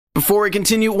Before we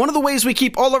continue, one of the ways we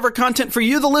keep all of our content for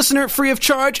you, the listener, free of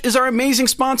charge is our amazing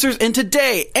sponsors, and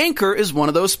today, Anchor is one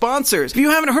of those sponsors. If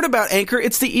you haven't heard about Anchor,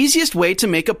 it's the easiest way to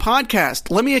make a podcast.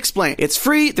 Let me explain. It's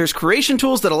free, there's creation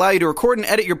tools that allow you to record and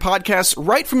edit your podcasts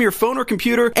right from your phone or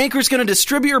computer. Anchor's going to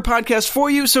distribute your podcast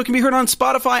for you so it can be heard on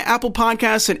Spotify, Apple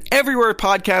Podcasts, and everywhere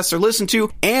podcasts are listened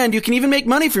to, and you can even make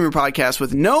money from your podcast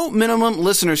with no minimum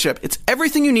listenership. It's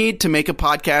everything you need to make a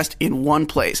podcast in one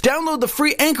place. Download the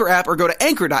free Anchor app or go to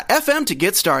anchor.fm to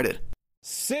get started.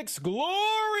 6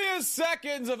 glorious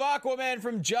seconds of Aquaman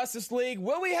from Justice League.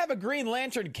 Will we have a Green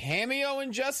Lantern cameo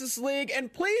in Justice League?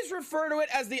 And please refer to it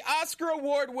as the Oscar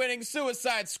award-winning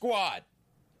Suicide Squad.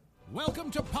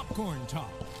 Welcome to Popcorn Talk,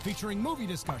 featuring movie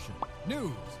discussion,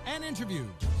 news, and interviews.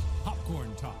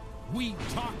 Popcorn Talk. We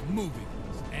talk movies.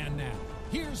 And now,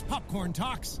 here's Popcorn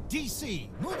Talk's DC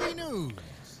Movie News.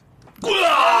 Woogity.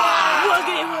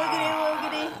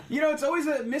 You know, it's always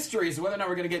a mystery as to whether or not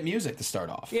we're going to get music to start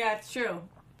off. Yeah, it's true.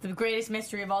 The greatest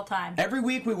mystery of all time. Every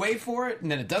week we wait for it, and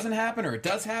then it doesn't happen, or it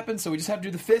does happen, so we just have to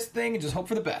do the fist thing and just hope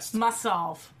for the best. Must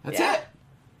solve. That's it.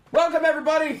 Welcome,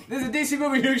 everybody. This is the DC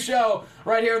Movie News Show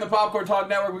right here on the Popcorn Talk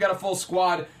Network. We got a full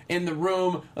squad in the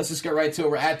room. Let's just get right to it.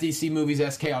 We're at DC Movies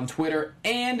SK on Twitter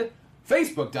and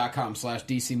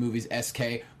Facebook.com/DC Movies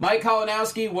SK. Mike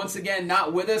Kalinowski, once again,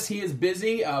 not with us. He is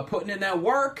busy putting in that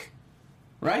work.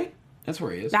 Right? That's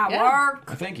where he is. That work.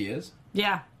 I think he is.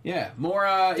 Yeah. Yeah.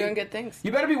 More doing good things.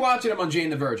 You better be watching him on Jane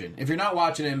the Virgin. If you're not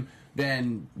watching him,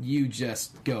 then you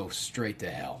just go straight to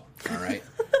hell. All right?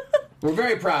 We're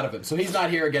very proud of him. So he's not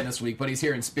here again this week, but he's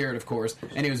here in spirit, of course.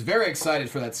 And he was very excited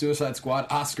for that Suicide Squad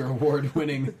Oscar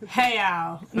award-winning... Hey,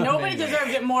 Al. Nobody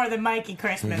deserves it more than Mikey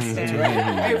Christmas did. That's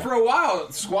right. Hey, for a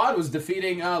while, Squad was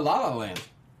defeating La La Land.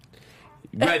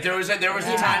 Right, there was a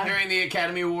time during the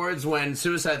Academy Awards when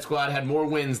Suicide Squad had more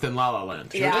wins than La La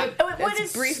Land. Yeah,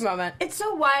 It's a brief moment. It's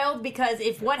so wild because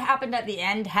if what happened at the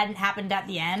end hadn't happened at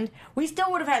the end, we still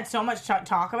would have had so much to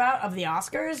talk about of the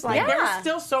Oscars. Like, there were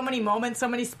still so many moments, so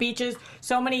many speeches,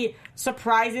 so many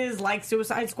surprises, like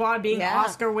Suicide Squad being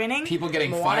Oscar winning. People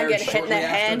getting Moana fired getting hit in the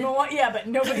head. Yeah, but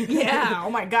nobody. Yeah, oh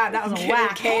my God, that was a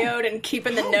whack. KO'd and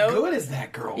keeping the How note. good is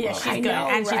that girl? Yeah, though? she's good,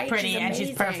 and she's pretty, and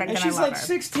she's perfect, And and she's I love like her.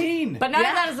 16. But none of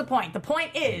that is the point. The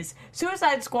point is,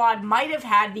 Suicide Squad might have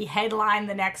had the headline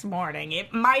the next morning.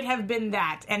 It might have been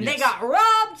that. And they got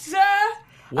robbed, sir!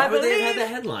 Why I would they believe, have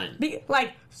had the headline?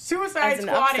 Suicide As an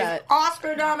Squad upset. is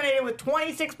Oscar nominated with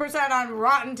 26% on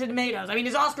Rotten Tomatoes. I mean,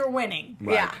 it's Oscar winning.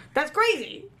 Right. Yeah. That's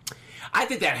crazy. I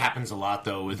think that happens a lot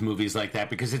though with movies like that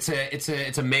because it's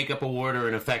a makeup award or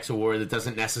an effects award that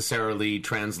doesn't necessarily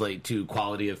translate to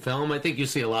quality of film. I think you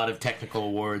see a lot of technical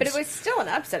awards. But it was still an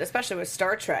upset, especially with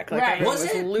Star Trek. Like, Right. everyone Was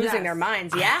was it? losing Yes. their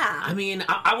minds. Yeah. I mean,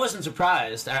 I wasn't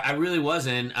surprised. I really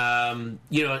wasn't.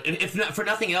 You know, if not, for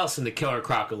nothing else in the Killer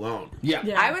Croc alone. Yeah.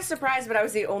 I was surprised, but I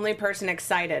was the only person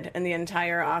excited in the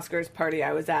entire Oscars party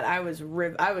I was at. I was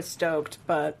stoked,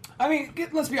 but I mean,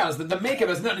 let's be honest. The makeup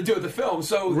has nothing to do with the film.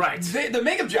 So Right. the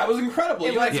makeup job was incredible.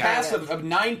 You had a was cast creative. of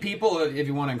 9 people, if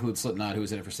you want to include Slipknot, who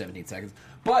was in it for 17 seconds.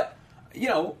 But, you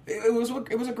know, it was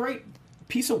a great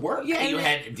piece of work. Yeah, you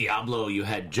had Diablo, you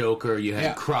had Joker, you had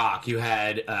Yeah. Croc, you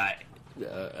had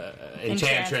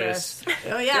Enchantress.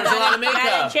 Oh, yeah. There's a lot of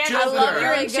makeup. Enchantress Joker. was I love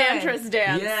your really good. Enchantress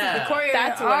dance. Yeah. The That's what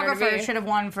it would choreographer be. should have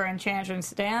won for Enchantress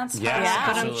Dance. Yes,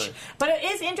 absolutely. But it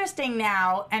is interesting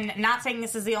now, and not saying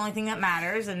this is the only thing that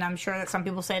matters, and I'm sure that some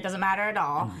people say it doesn't matter at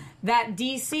all, that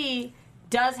DC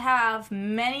does have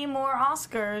many more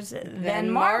Oscars than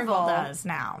Marvel does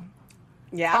now.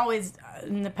 Yeah. Always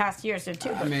in the past years or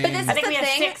two. I mean- But this I think is we the have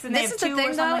thing. 6 and they This have is the 2 or thing,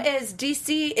 though, something. is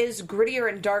DC is grittier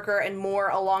and darker and more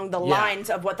along the lines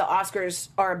of what the Oscars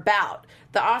are about.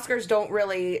 The Oscars don't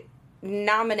really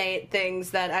nominate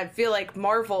things that I feel like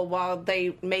Marvel, while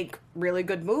they make really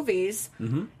good movies,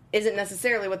 isn't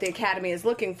necessarily what the Academy is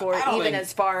looking for, I don't even think-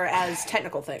 as far as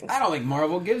technical things. I don't think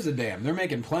Marvel gives a damn. They're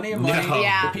making plenty of money. No.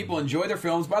 Yeah. The people enjoy their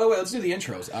films. By the way, let's do the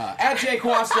intros. At Jay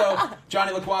Quasto,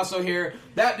 Johnny LaQuasto here.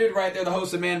 That dude right there, the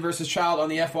host of Man vs. Child on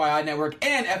the FYI Network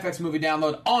and FX Movie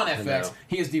Download on FX. know.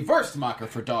 He is the Wurstmacher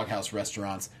for Doghouse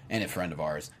Restaurants and a friend of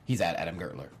ours. He's at Adam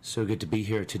Gertler. So good to be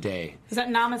here today. Is that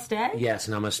Namaste? Yes,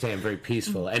 namaste. I'm very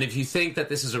peaceful. And if you think that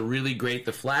this is a really great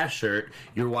The Flash shirt,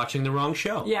 you're watching the wrong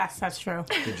show. Yes, that's true.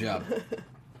 Good job.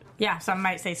 Yeah, some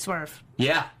might say swerve.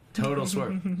 Yeah, total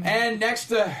swerve. And next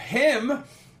to him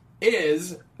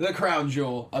is the crown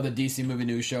jewel of the DC Movie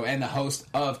News Show and the host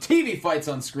of TV Fights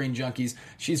on Screen Junkies.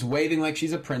 She's waving like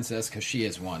she's a princess because she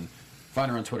is one.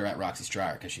 Find her on Twitter at Roxy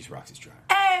Stryer because she's Roxy Stryer.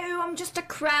 Hey, I'm I'm just a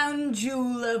crown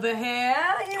jewel over here,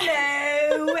 you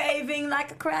know, waving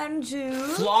like a crown jewel.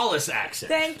 Flawless accent.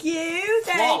 Thank you,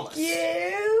 Flawless. thank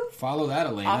you. Follow that,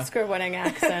 Elena. Oscar-winning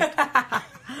accent.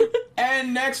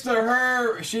 And next to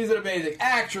her, she's an amazing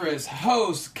actress,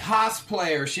 host,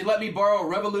 cosplayer. She let me borrow a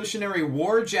Revolutionary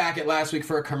War jacket last week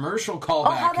for a commercial callback.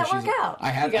 Oh, how'd that 'cause she's work a- out?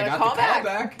 I You got a got the callback?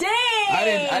 callback.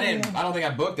 Dang! I don't think I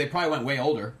booked. They probably went way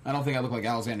older. I don't think I look like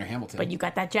Alexander Hamilton. But you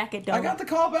got that jacket, though. I got the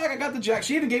callback. I got the jacket.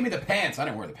 She even gave me the pants. I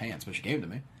didn't wear the pants, but she gave them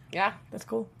to me. Yeah. That's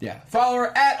cool. Yeah. Follow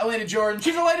her at Elena Jordan.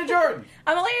 She's Elena Jordan.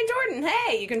 I'm Elena Jordan.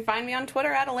 Hey, you can find me on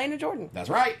Twitter at Elena Jordan. That's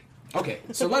right. Okay,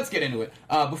 so let's get into it.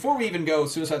 Before we even go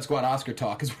Suicide Squad Oscar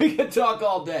talk, because we can talk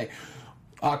all day.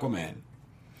 Aquaman.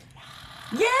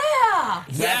 Yeah!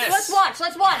 Yes. Let's watch.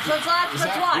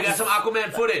 We got some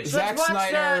Aquaman footage. Zack Let's watch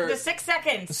Snyder- the 6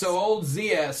 seconds. So old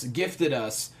ZS gifted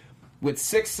us with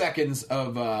 6 seconds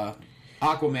of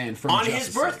Aquaman from On Justice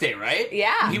his League. birthday, right?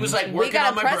 Yeah. He was like we working got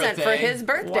on a my present birthday. for his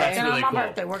birthday. working really on my cool.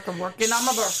 birthday. Working on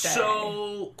my birthday.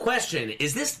 So, question: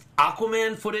 is this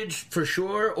Aquaman footage for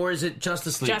sure, or is it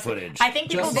Justice League footage? I think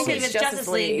people Justice believe League. it's Justice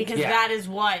League because Yeah. that is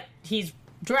what he's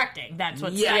directing. That's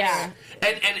what's Yes. Yeah.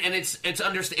 And it's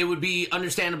it would be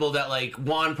understandable that like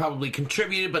Juan probably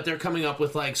contributed, but they're coming up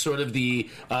with like sort of the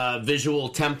visual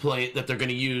template that they're going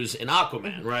to use in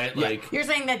Aquaman, right? Like, You're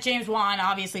saying that James Wan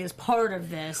obviously is part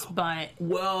of this, but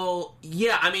well,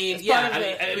 yeah, I mean, part of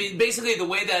it. I mean, basically the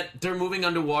way that they're moving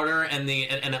underwater and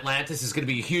and Atlantis is going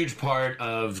to be a huge part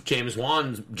of James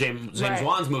Wan's Right.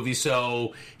 Wan's movie,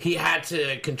 so he had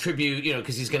to contribute, you know,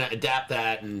 because he's going to adapt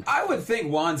that and. I would think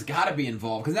Juan's got to be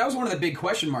involved, because that was one of the big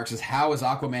question marks, is how is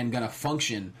Aquaman going to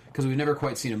function, because we've never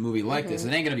quite seen a movie like this.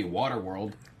 It ain't going to be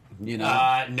Waterworld, you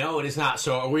know. No, it is not.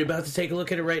 So, are we about to take a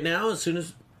look at it right now? As soon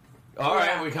as, all right,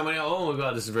 Yeah. we're coming out. Oh my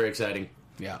god, this is very exciting.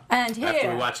 Yeah. and here After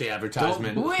we watch the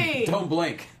advertisement, we Don't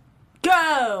blink.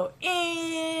 go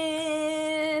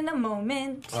in a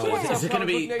moment. is it going to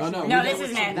be? Oh, no. No, we this don't-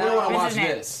 isn't it. We don't want to This watch isn't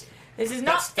it. this. This is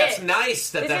not That's it. nice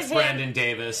that This that's is him. Brandon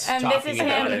Davis And this talking is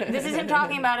about him. it. This is him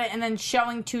talking about it, and then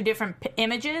showing 2 different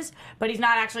images, but he's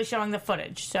not actually showing the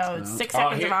footage. So it's 6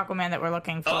 seconds here- of Aquaman that we're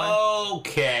looking for.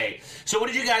 Okay, so what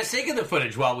did you guys think of the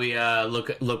footage while we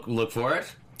look for it?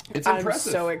 It's I'm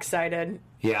impressive. so excited.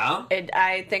 Yeah,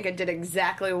 I think it did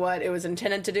exactly what it was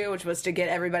intended to do, which was to get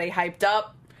everybody hyped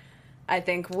up. I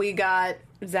think we got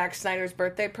Zack Snyder's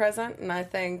birthday present, and I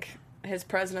think his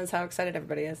present is how excited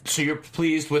everybody is. so you're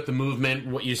pleased with the movement,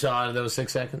 what you saw in those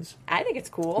 6 seconds? I think it's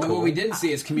cool. But what we didn't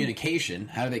see is communication.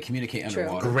 How do they communicate True.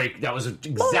 underwater? Great, that was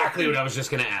exactly what I was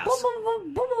just going to ask.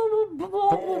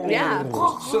 Yeah.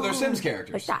 So they're Sims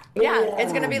characters. Like that. Yeah,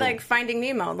 it's gonna be like Finding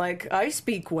Nemo. Like, I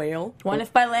speak whale. 1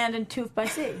 if by land and 2 if by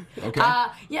sea. Okay.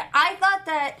 Yeah, I thought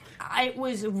that it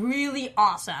was really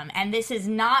awesome. And this is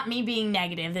not me being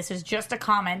negative. This is just a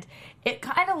comment. It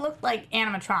kind of looked like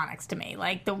animatronics to me.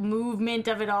 Like the movement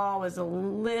of it all was a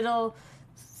little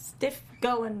stiff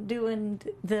doing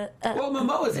the... Well,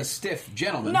 Momoa's a stiff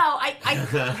gentleman. No,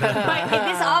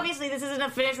 but this isn't a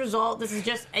finished result. This is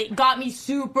just, it got me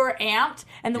super amped,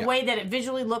 and the Yeah. way that it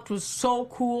visually looked was so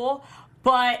cool,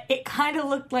 but it kind of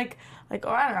looked like, or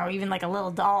I don't know, even like a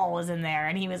little doll was in there,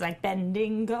 and he was like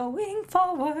bending, going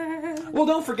forward. Well,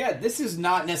 don't forget, this is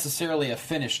not necessarily a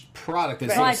finished product.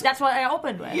 This Like, is- that's what I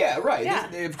opened with. yeah, right. Yeah.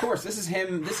 This, of course, this is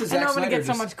him. This is I Zack know I'm Snyder. gonna get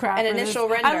so just- much crap. An for this. initial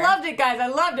render. I loved it, guys. I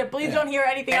loved it. Please don't hear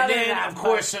anything And other then, than that. of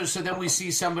course, so then we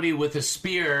see somebody with a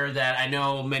spear that I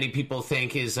know many people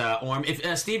think is Orm.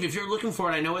 If Steve, if you're looking for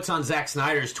it, I know it's on Zack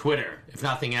Snyder's Twitter, if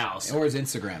nothing else. Or his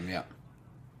Instagram, yeah.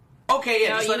 Okay, yeah,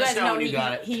 No, just you let us guys know know when you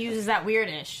got it. he uses that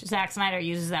weirdish. Zack Snyder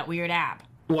uses that weird app.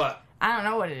 What? I don't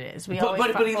know what it is. But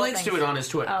he links to it on his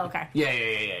Twitter. Oh, okay.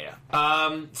 Yeah.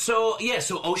 So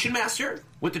Ocean Master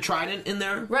with the trident in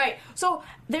there. Right. So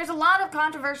there's a lot of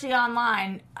controversy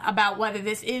online about whether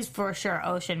this is for sure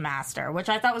Ocean Master, which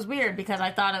I thought was weird because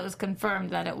I thought it was confirmed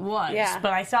that it was. Yeah.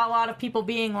 But I saw a lot of people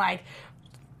being like,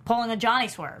 pulling a Johnny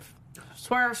Swerve.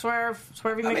 Swerve,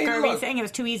 Swervy I mean, McCurvy, look. saying it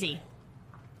was too easy.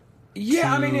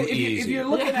 Yeah, I mean, if easy. you're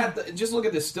looking at just look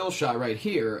at the still shot right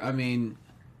here. I mean,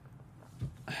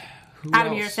 who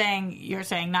Adam, else? you're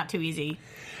saying not too easy.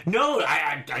 No,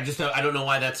 I just I don't know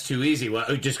why that's too easy.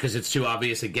 Well, just because it's too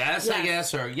obvious a guess, I Yeah.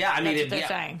 guess, or yeah. I mean, That's what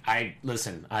they're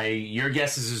saying. Your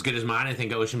guess is as good as mine. I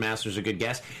think Ocean Master's a good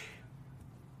guess.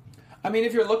 I mean,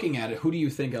 if you're looking at it, who do you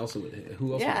think else would?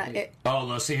 Who else? Yeah. would it be? Oh,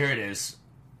 let's see. Here it is.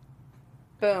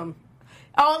 Boom.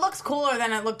 Oh, it looks cooler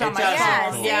than it looked on It my does phone.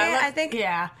 look cool. Yeah, Yeah, I think-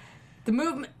 Yeah. The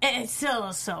movement, it's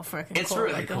still so freaking cool. It's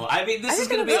really Like, cool. I mean, this is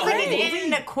think going to it be a looks whole like It's movie.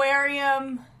 in an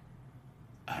aquarium.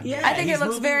 I think it he's looks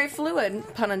moving- very fluid,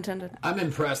 pun intended. I'm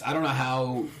impressed. I don't know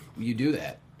how you do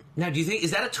that. Now, do you think,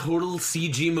 is that a total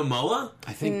CG Momoa?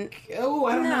 I think. I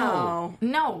don't know.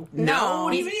 No. No?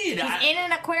 What do you mean? He's in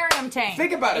an aquarium tank.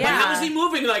 Think about it. But how is he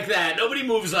moving like that? Nobody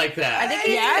moves like that. I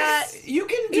think You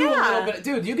can do a little bit,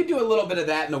 dude. You can do a little bit of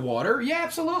that in the water. Yeah,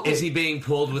 absolutely. Is he being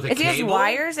pulled with a If he has cable?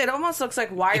 wires, it almost looks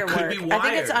like wire It could work. be I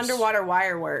think it's wires. underwater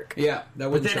wire work. Yeah, that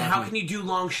would. But then how can you do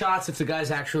long shots if the guy's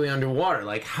actually underwater?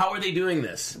 Like, how are they doing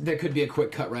this? There could be a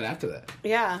quick cut right after that.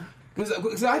 Yeah.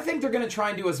 Because I think they're going to try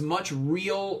and do as much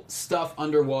real stuff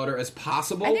underwater as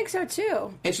possible. I think so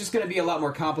too. It's just going to be a lot more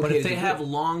But complicated. if they to have do.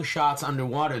 long shots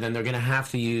underwater, then they're going to have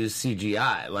to use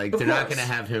CGI. Like, they're not course. going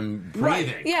to have him Right.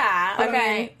 breathing. Yeah,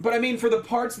 okay. But I mean, for the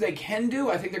parts they can do,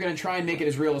 I think they're going to try and make it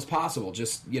as real as possible.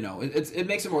 Just it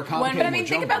makes it more complicated. But I mean, more think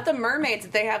jumbled. about the mermaids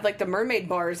that they have, like the mermaid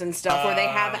bars and stuff, where they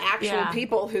have actual Yeah.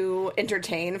 people who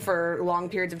entertain for long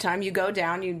periods of time. You go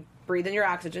down, you breathe in your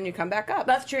oxygen, you come back up.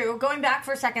 That's true. Going back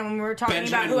for a second when we were talking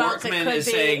Benjamin about who else it Workman could is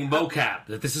be. saying mocap,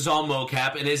 that this is all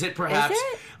mocap, and is it perhaps... Is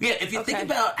it? Yeah, if you think Okay.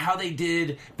 about how they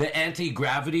did the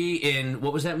anti-gravity in,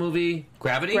 what was that movie?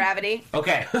 Gravity? Gravity.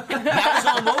 Okay. That was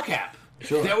all mocap.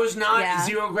 Sure. There was not Yeah.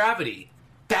 zero gravity.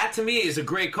 That, to me, is a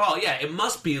great call. Yeah, it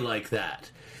must be like that.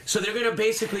 So they're going to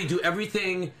basically do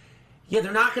everything... Yeah,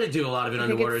 they're not going to do a lot of it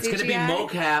underwater. it's It's going to be CGI?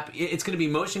 mocap. It's going to be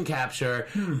motion capture,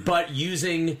 but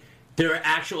using their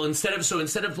actual instead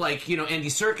of like Andy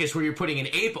Serkis where you're putting an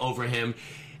ape over him.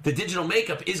 The digital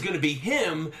makeup is going to be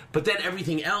him, but then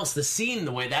everything else, the scene,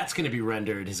 the way that's going to be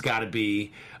rendered, has got to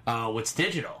be what's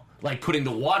digital. Like putting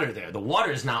the water there. The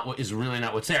water is really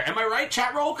not what's there. Am I right?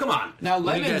 Chat roll. Come on. Now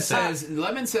What do you Lemon guys say?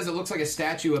 says it looks like a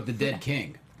statue of the dead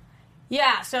king.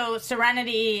 Yeah, so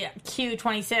Serenity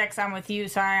Q26, I'm with you,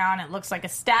 Scion. It looks like a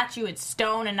statue. It's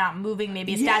stone and not moving.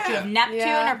 Maybe a statue of Neptune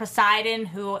Yeah. or Poseidon,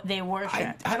 who they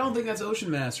worship. I don't think that's Ocean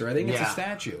Master. I think it's Yeah. a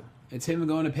statue. It's him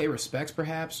going to pay respects,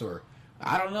 perhaps, or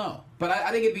I don't know. But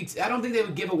I think it'd be. I don't think they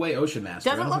would give away Ocean Master.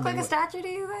 Does I it don't look think like they a would. statue to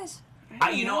you guys? I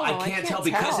I can't can't tell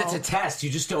because tell. it's a test. You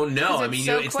just don't know. 'Cause I it's mean,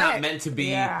 so it's not quick. meant to be.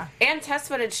 Yeah. And test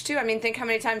footage too. I mean, think how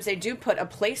many times they do put a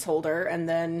placeholder and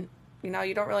then, you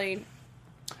don't really...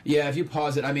 Yeah, if you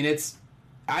pause it, I mean, it's.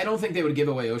 I don't think they would give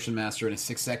away Ocean Master in a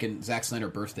 6-second Zack Snyder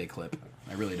birthday clip.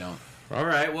 I really don't. All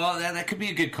right, well, that could be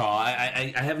a good call.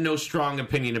 I have no strong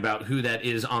opinion about who that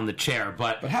is on the chair,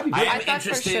 but happy I birthday. am I thought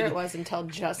interested. for sure it was until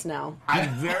just now. I'm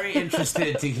very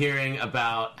interested to hearing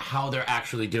about how they're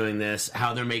actually doing this,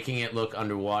 how they're making it look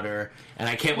underwater, and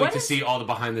I can't wait What to is- see all the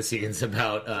behind the scenes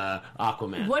about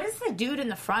Aquaman. What is the dude in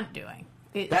the front doing?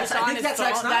 That's- Just I on think his that's phone?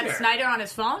 Zack Snyder. That's Snyder on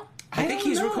his phone? I think don't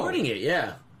he's know. recording it.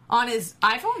 Yeah, On his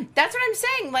iPhone? That's what I'm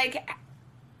saying. Like,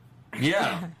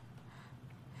 yeah.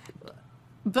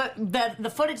 But the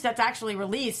footage that's actually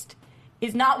released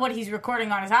is not what he's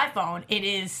recording on his iPhone. It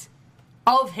is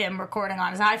of him recording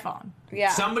on his iPhone. yeah.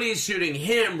 Somebody's shooting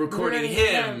him, recording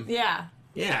him. Yeah.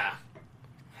 Yeah.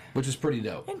 Which is pretty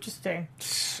dope. Interesting.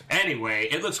 Anyway,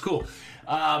 it looks cool.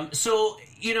 So,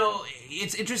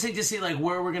 it's interesting to see like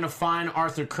where we're going to find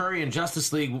Arthur Curry in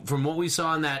Justice League. From what we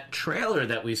saw in that trailer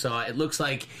that we saw, it looks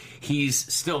like he's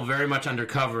still very much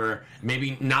undercover,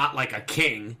 maybe not like a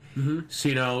king.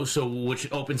 Mm-hmm. So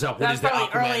which opens up what That's is the probably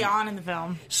Aquaman. early on in the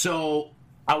film. So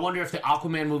I wonder if the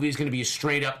Aquaman movie is going to be a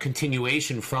straight up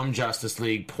continuation from Justice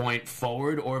League point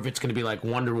forward, or if it's going to be like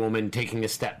Wonder Woman taking a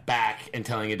step back and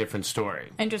telling a different story.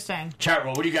 Interesting. Chat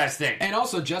roll, what do you guys think? And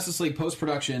also, Justice League post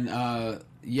production.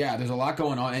 There's a lot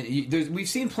going on, and we've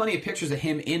seen plenty of pictures of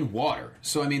him in water.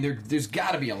 So I mean, there's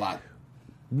got to be a lot.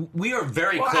 We are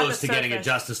very Well, close on to the getting a surface.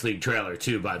 Justice League trailer,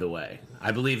 too, by the way.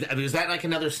 I believe... was that like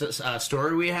another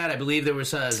story we had? I believe there was...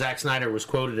 Zack Snyder was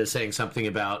quoted as saying something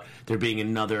about there being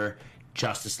another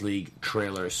Justice League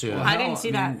trailer soon. I didn't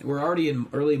see that. We're already in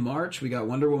early March. We got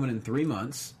Wonder Woman in 3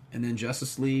 months, and then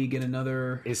Justice League in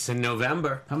another. It's in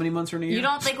November. How many months are in a year? You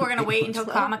don't think we're going to wait until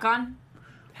Comic-Con?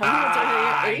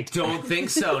 I don't think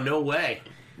so. No way.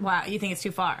 Wow, you think it's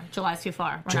too far? July's too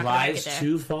far. We're not gonna make July's it there.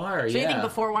 too far, So you yeah. think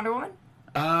before Wonder Woman?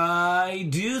 I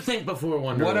do think before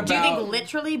Wonder What Woman. Do you about- think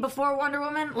literally before Wonder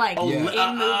Woman? Like Oh, in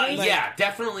movies? yeah,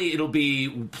 definitely it'll be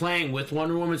playing with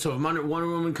Wonder Woman. So if Wonder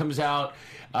Woman comes out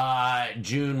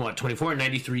June, 24,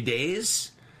 93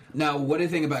 days? Now, what do you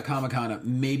think about Comic-Con?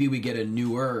 Maybe we get a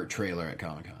newer trailer at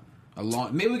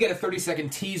Comic-Con. Maybe we get a 30-second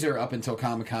teaser up until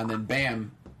Comic-Con, then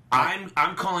bam.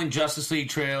 I'm calling Justice League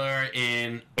trailer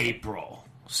in April.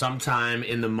 Sometime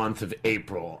in the month of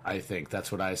April, I think.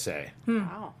 That's what I say.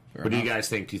 Wow. What do you guys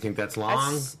think? Do you think that's long?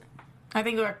 That's- I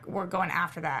think we're going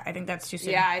after that. I think that's too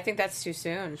soon. Yeah, I think that's too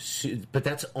soon. But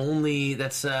that's only...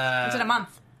 That's It's in a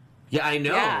month. Yeah, I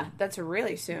know. Yeah, that's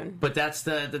really soon. But that's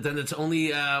then it's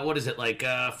only, what is it, like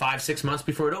 5-6 months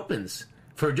before it opens.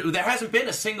 There hasn't been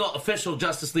a single official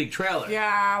Justice League trailer.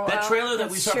 Yeah, well, that trailer that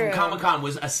we that's saw true. from Comic-Con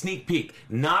was a sneak peek,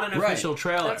 not an official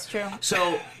trailer. That's true.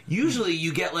 So usually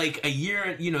you get like a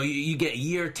year, you get a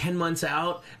year, 10 months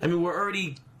out. I mean, we're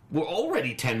already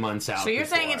 10 months out. So you're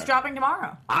saying before. it's dropping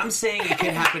tomorrow? I'm saying it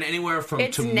can happen anywhere from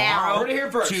It's tomorrow now. Heard it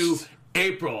here first. to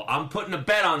April. I'm putting a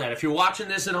bet on that. If you're watching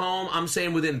this at home, I'm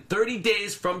saying within 30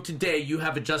 days from today, you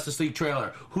have a Justice League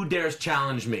trailer. Who dares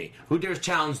challenge me? Who dares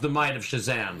challenge the might of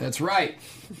Shazam? That's right.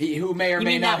 Who may or You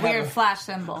may mean not that weird have flash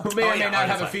symbol? who may or may not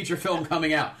that's have a right. feature film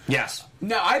coming out. Yes.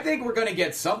 No, I think we're going to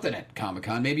get something at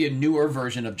Comic-Con. Maybe a newer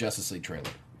version of Justice League trailer.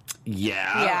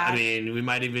 Yeah, I mean, we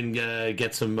might even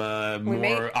get some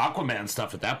more Aquaman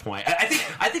stuff at that point.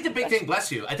 I think the big thing,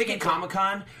 bless you, I think at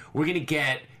Comic-Con, we're going to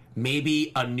get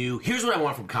maybe a new, here's what I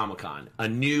want from Comic-Con, a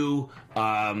new,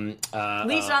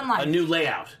 Lease on life. a new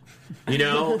layout. A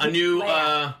new,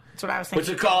 That's what I was thinking. what's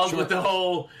it called with the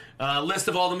whole list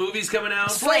of all the movies coming out? A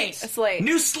slate.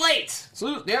 New slate!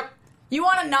 So, yep. You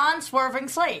want a non-swerving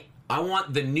slate. I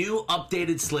want the new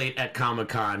updated slate at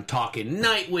Comic-Con, talking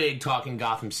Nightwing, talking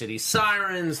Gotham City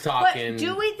Sirens, talking... But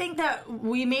do we think that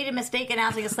we made a mistake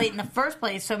announcing a slate in the first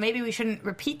place, so maybe we shouldn't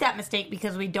repeat that mistake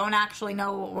because we don't actually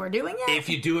know what we're doing yet? If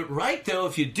you do it right, though,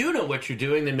 if you do know what you're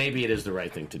doing, then maybe it is the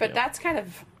right thing to do. But that's kind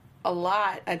of a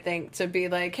lot, I think, to be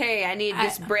like, hey, I need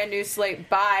this brand new slate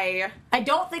by... I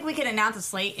don't think we can announce a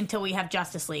slate until we have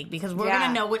Justice League, because we're Yeah. going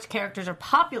to know which characters are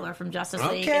popular from Justice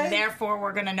League, Okay. and therefore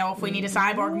we're going to know if we need a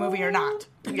Cyborg movie or not.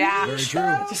 Yeah. Very true.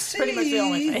 It's pretty much the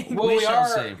only thing. Well, we shall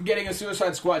are see. getting a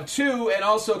Suicide Squad 2, and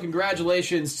also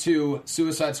congratulations to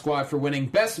Suicide Squad for winning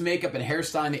Best Makeup and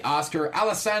Hairstyling, the Oscar.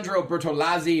 Alessandro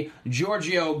Bertolazzi,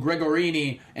 Giorgio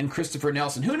Gregorini, and Christopher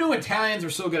Nelson. Who knew Italians were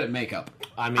so good at makeup?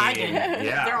 I mean, I did.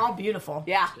 yeah. They're all beautiful.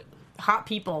 Yeah. Hot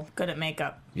people, good at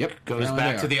makeup. Yep. Goes apparently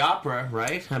back they to are. the opera,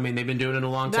 right? I mean, they've been doing it a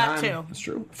long That time. too. That's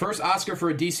true. First Oscar for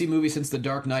a DC movie since The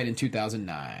Dark Knight in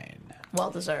 2009. Well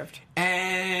deserved.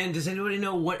 And does anybody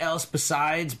know what else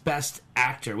besides Best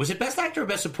Actor? Was it Best Actor or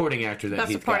Best Supporting Actor that Best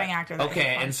he Supporting got? Actor that Okay,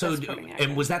 he won. and so Best Supporting Actor.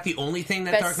 and was that the only thing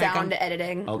that Best Dark Knight sound got?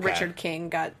 editing. Okay. Richard King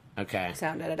got Okay.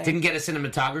 sound editing. Didn't get a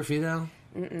cinematography though.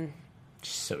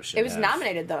 So should It was have.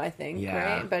 nominated, though, I think, Yeah.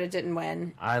 right? But it didn't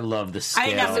win. I love the scale. I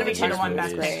think that's of what we these should have won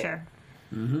Best movies. Picture.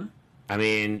 I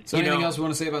mean, So you anything know, else we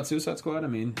want to say about Suicide Squad? I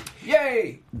mean,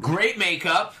 yay! great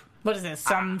makeup. What is this?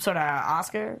 Some sort of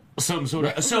Oscar? Some sort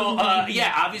of. So,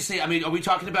 yeah, obviously, I mean, are we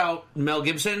talking about Mel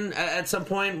Gibson at some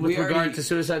point with We regard already- to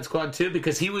Suicide Squad 2?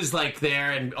 Because he was, like,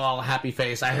 there and all happy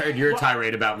face. I heard your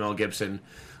tirade about Mel Gibson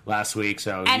last week,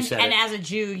 so you And, said and it. as a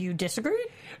Jew, you disagreed?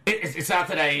 It's not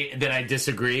that I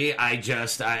disagree. I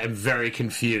am very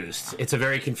confused. It's a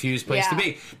very confused place to Yeah.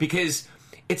 be because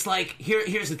it's like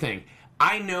here's the thing.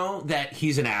 I know that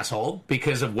he's an asshole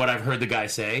because of what I've heard the guy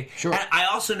say. Sure. And I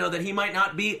also know that he might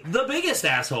not be the biggest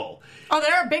asshole. Oh,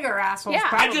 there are bigger assholes. Yeah.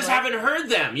 probably. I just haven't heard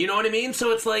them. You know what I mean? So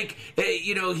it's like,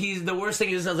 he's the worst thing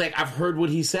is like I've heard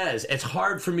what he says. It's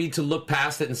hard for me to look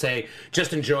past it and say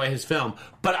just enjoy his film.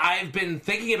 But I've been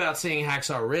thinking about seeing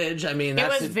Hacksaw Ridge. I mean, It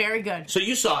that's was very good. So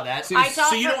you saw that. I saw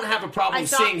so it you for- don't have a problem I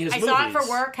saw, seeing his I movies. saw it for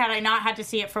work. Had I not had to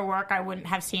see it for work, I wouldn't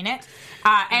have seen it.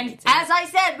 And as I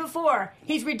said before,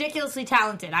 he's ridiculously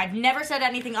talented. I've never said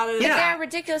anything other than Yeah. They're that.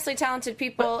 ridiculously talented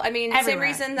people. I mean, Everywhere. same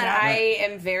reason that Yeah. I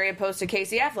am very opposed to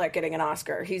Casey Affleck getting an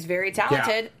Oscar. He's very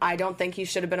talented. Yeah. I don't think he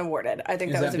should have been awarded. I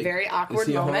think Is that was a be- very awkward Is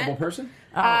he a moment. horrible person?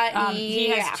 He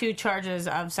yeah. has 2 charges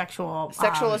of sexual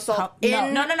Sexual assault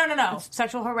No.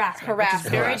 Sexual harassment. Which is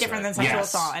very Harassment. different than sexual Yes.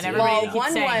 assault. And Well, everybody Well, keeps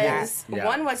one saying was Yeah.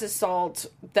 one was assault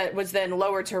that was then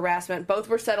lowered to harassment. Both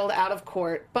were settled out of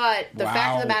court. But the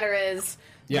fact of the Wow. matter is,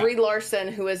 Yeah. Brie Larson,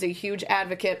 who is a huge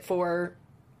advocate for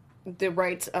the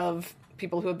rights of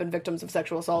people who have been victims of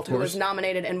sexual assault, who was course.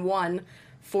 nominated and won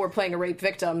for playing a rape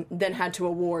victim, then had to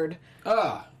award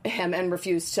him and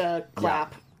refused to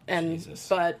clap. And Jesus.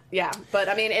 but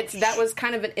I mean, that was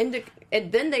kind of an and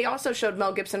then they also showed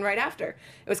Mel Gibson right after.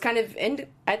 It was kind of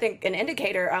I think an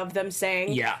indicator of them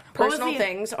saying Yeah. personal What was the-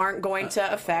 things aren't going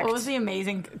to affect. What was the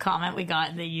amazing comment we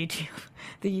got in the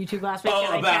YouTube last week? Oh,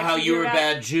 that I about how texted you were a about?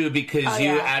 bad Jew because Oh,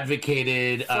 you yeah.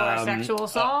 advocated For sexual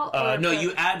assault? or no, for-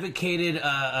 you advocated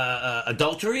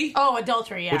adultery, Oh,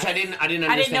 adultery, yeah. which I didn't understand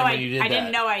I didn't know when you did I that.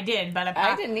 didn't know I did, but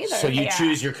I didn't either. So you Yeah.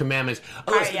 choose your commandments.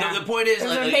 Oh, listen, yeah. the point is, It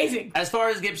was amazing. as far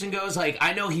as fiction goes, like,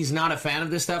 I know he's not a fan of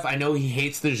this stuff. I know he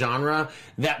hates the genre.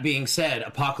 That being said,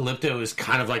 Apocalypto is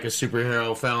kind of like a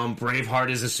superhero film. Braveheart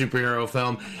is a superhero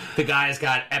film. The guy's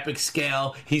got epic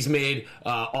scale. He's made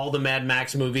all the Mad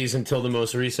Max movies until the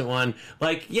most recent one.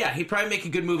 Like, yeah, he'd probably make a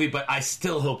good movie, but I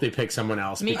still hope they pick someone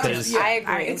else. Because I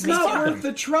agree. It's not worth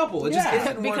the trouble. It just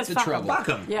isn't worth the trouble. Fuck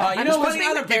him. Yeah. You know, there's plenty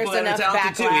other people that are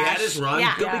talented too. He had his run.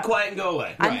 Yeah. Go be quiet and go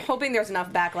away. I'm hoping there's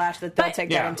enough backlash that they'll take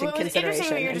that into Well, it was interesting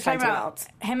consideration when you were and just find talking someone about else.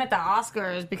 him at the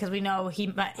Oscars because we know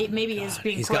it maybe is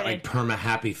being He's got quoted. like perma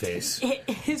happy face.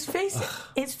 His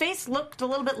face looked a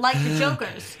little bit like the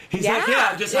Joker's. He's like,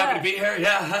 I'm just happy to be here.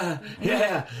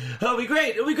 Yeah. It'll be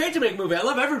great. It'll be great to make a movie. I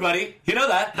love everybody. You know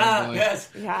that. Yes.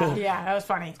 Yeah, that was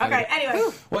funny. Okay, anyway.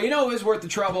 Well, you know who is worth the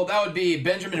trouble? That would be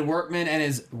Benjamin Workman and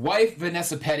his wife,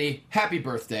 Vanessa Petty. Happy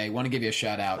birthday. Want to give you a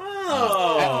shout out.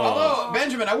 Although,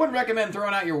 Benjamin, I wouldn't recommend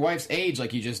throwing out your wife's age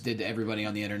like you just did to everybody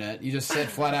on the internet. You just said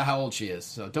flat out how old she is.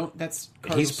 So don't, that's...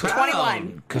 He's proud.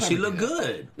 21. Because she looked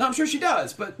good. No, I'm sure she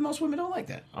does, but most women don't like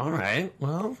that. All right.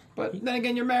 Well. But then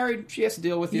again, you're married. She has to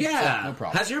deal with you. Yeah. So no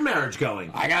problem. How's your marriage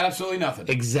going? I got absolutely nothing.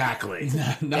 Exactly.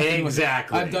 Nothing with-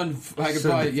 Exactly. I've done... I could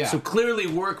probably... Yeah. So clearly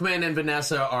Workman and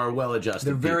Vanessa are well-adjusted.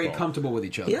 They're very people. comfortable with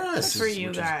each other. Yes. For you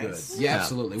Which guys. is good. Yeah,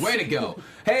 absolutely. Way to go.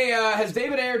 Hey, has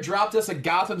David Ayer dropped us a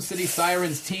Gotham City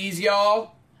Sirens tease,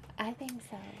 y'all? I think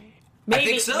so. Maybe, I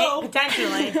think so.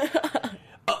 Potentially.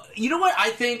 You know what?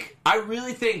 I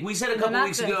really think, we said a couple not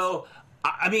weeks this. ago,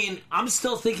 I mean, I'm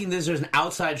still thinking there's an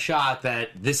outside shot that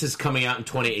this is coming out in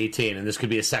 2018, and this could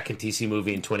be a second DC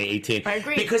movie in 2018. I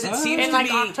agree. Because it seems in to like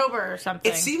me... October or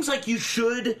something. It seems like you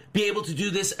should be able to do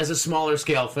this as a smaller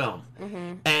scale film.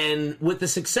 Mm-hmm. And with the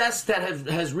success that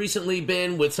has recently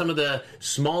been with some of the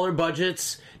smaller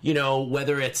budgets, you know,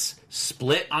 whether it's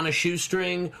Split on a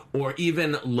shoestring or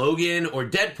even Logan or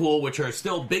Deadpool, which are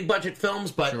still big budget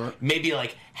films, but maybe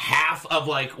like half of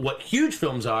like what huge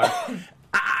films are,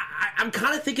 I'm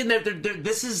kind of thinking that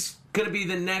this is going to be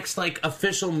the next like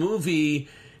official movie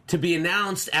to be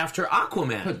announced after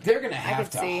Aquaman. But they're going to have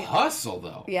could to see. hustle,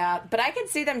 though. Yeah, but I could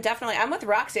see them definitely. I'm with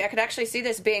Roxy. I could actually see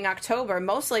this being October,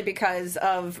 mostly because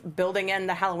of building in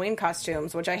the Halloween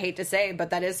costumes, which I hate to say, but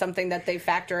that is something that they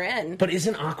factor in. But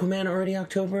isn't Aquaman already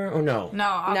October or no?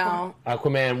 No.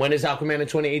 Aquaman. When is Aquaman in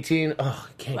 2018? Oh,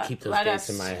 I can't keep those dates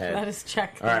in my head. Let us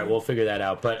check. All right, we'll figure that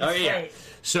out. But yeah. late.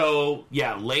 So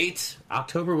yeah, late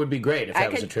October would be great if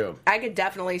that was true. I could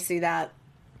definitely see that.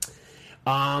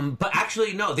 But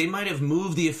actually, no, they might have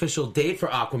moved the official date for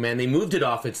Aquaman. They moved it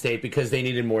off its date because they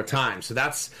needed more time. So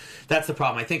that's the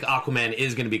problem. I think Aquaman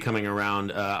is going to be coming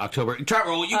around October.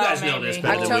 Trevor, you guys know this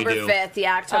better than we do. October 5th,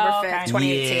 yeah, October 5th,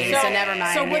 2018. Yeah. So never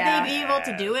mind. So would yeah. they be able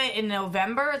to do it in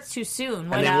November? It's too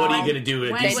soon. And then what are you going to do?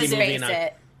 A when DC would movie? Space in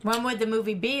it. When would the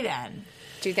movie be then?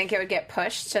 Do you think it would get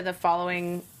pushed to the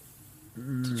following?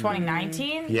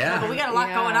 2019? Yeah. But we got a lot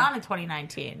Yeah. going on in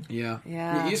 2019. Yeah.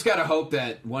 Yeah. You just got to hope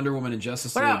that Wonder Woman and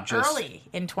Justice What League about just... early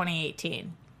in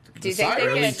 2018? Do you think they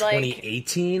Early could, like...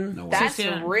 2018? No way. That's Too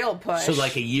soon. a real push. So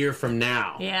like a year from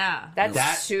now. Yeah. That's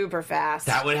that- super fast.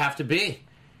 That would have to be.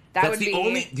 That That's would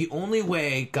be... the only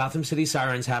way Gotham City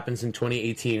Sirens happens in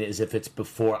 2018 is if it's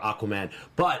before Aquaman.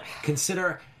 But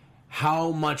consider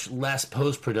how much less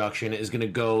post-production is going to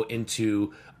go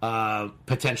into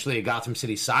potentially a Gotham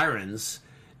City Sirens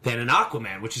than an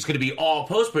Aquaman, which is going to be all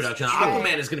post-production.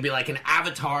 Aquaman is going to be like an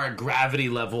Avatar gravity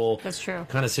level That's true.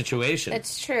 kind of situation.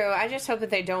 It's true. I just hope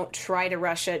that they don't try to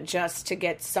rush it just to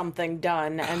get something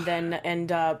done and then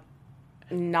end up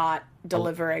not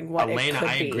delivering what Elena, it could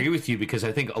I be. agree with you because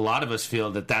I think a lot of us feel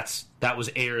that was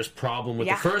Ayer's problem with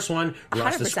Yeah. the first one.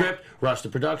 Rushed the 100%. script, rushed the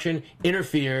production,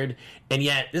 interfered, and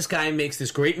yet this guy makes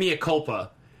this great mea culpa,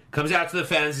 comes out to the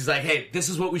fans, he's like, hey, this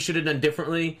is what we should have done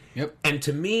differently. Yep. And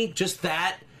to me, just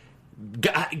that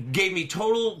gave me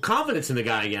total confidence in the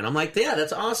guy again. I'm like, yeah,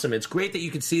 that's awesome. It's great that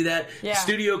you can see that. Yeah.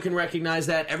 Studio can recognize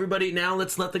that. Everybody, now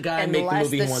let's let the guy make the Unless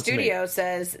movie the he wants to make. studio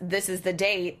says, this is the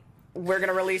date, we're going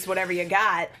to release whatever you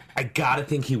got. I gotta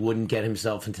think he wouldn't get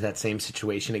himself into that same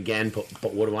situation again,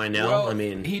 but what do I know? Well, I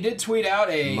mean, he did tweet out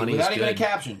Money's without even a good.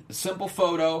 caption, a simple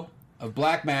photo of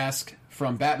Black Mask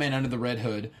from Batman Under the Red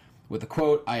Hood with the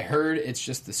quote, I heard it's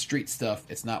just the street stuff,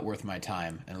 it's not worth my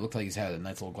time. And it looked like he's had a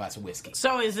nice little glass of whiskey.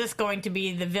 So is this going to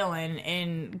be the villain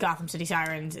in Gotham City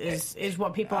Sirens? Is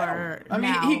what people are I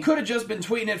mean, now... he could have just been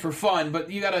tweeting it for fun,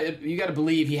 but you gotta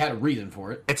believe he had a reason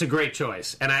for it. it's a great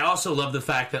choice. And I also love the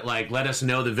fact that, like, let us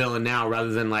know the villain now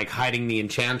rather than, like, hiding the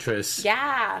Enchantress.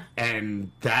 Yeah.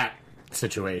 And that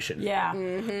situation. Yeah.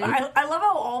 I love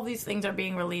how all these things are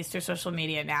being released through social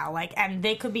media now. Like, and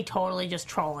they could be totally just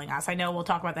trolling us. I know we'll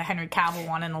talk about the Henry Cavill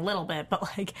one in a little bit, but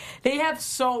like, they have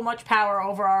so much power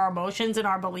over our emotions and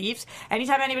our beliefs.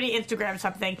 Anytime anybody Instagrams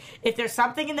something, if there's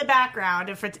something in the background,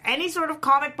 if it's any sort of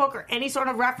comic book or any sort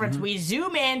of reference, we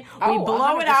zoom in, we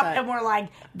blow it up, 100%. and we're like,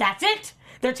 that's it.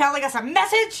 They're telling us a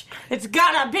message. It's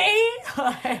gotta be.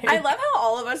 I love how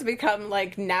all of us become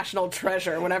like national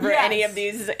treasure whenever Yes. any of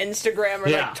these Instagram or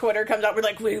Yeah. like Twitter comes up. We're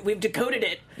like, we've decoded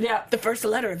it. Yeah. The first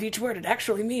letter of each word it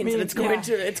actually means, and it's going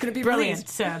to be brilliant,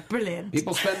 released. brilliant.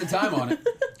 People spend the time on it.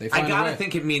 They I find a gotta way.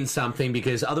 think it means something,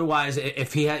 because otherwise,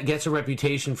 if he gets a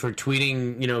reputation for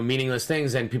tweeting, meaningless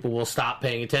things, then people will stop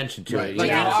paying attention to Right. it. Like,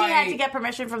 you know? Yeah, he had I- to get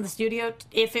permission from the studio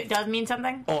if it does mean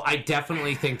something. Oh, I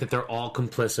definitely think that they're all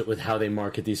complicit with how they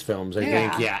market these films. I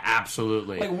Yeah. think,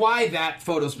 absolutely. Like, why that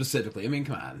photo specifically? I mean,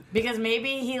 come on. Because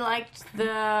maybe he liked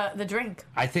the drink.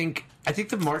 I think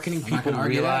the marketing not people gonna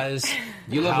argue that. realize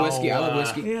You love how, whiskey. I love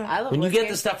whiskey. I love When you whiskey. get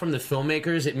the stuff from the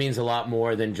filmmakers, it means a lot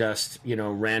more than just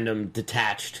random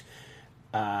detached.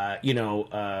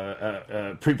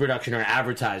 Pre-production or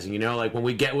advertising, like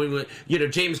when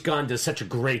James Gunn does such a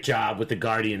great job with the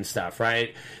Guardian stuff,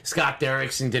 right? Scott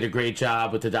Derrickson did a great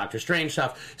job with the Doctor Strange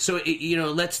stuff. So it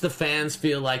lets the fans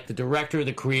feel like the director or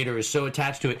the creator is so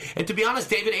attached to it. And to be honest,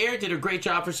 David Ayer did a great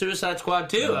job for Suicide Squad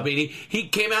too. I mean, he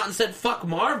came out and said "fuck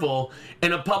Marvel"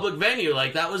 in a public venue.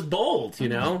 Like, that was bold,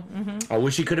 I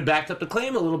wish he could have backed up the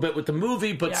claim a little bit with the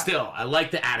movie, but Yeah. still, I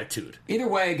like the attitude. Either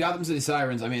way, Gotham City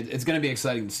Sirens, I mean, it's going to be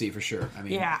exciting to see for sure. I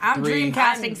mean, Yeah, I'm 3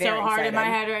 dreamcasting I'm so very hard in my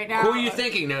excited. head right now. Who are you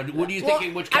thinking now? What are you Well,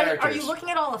 thinking? Which are characters? you looking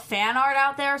at all the fan art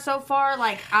out there so far?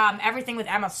 Like everything with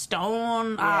Emma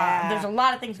Stone. Yeah. There's a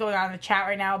lot of things going on in the chat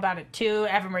right now about it too.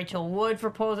 Evan Rachel Wood for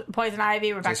Poison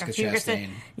Ivy. Rebecca Jessica Ferguson. Chastain.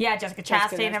 Yeah, Jessica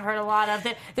Jessica Chastain. I've heard a lot of.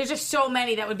 There's just so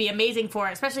many that would be amazing for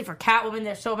it, especially for Catwoman.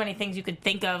 There's so many things you could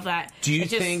think of that. Do you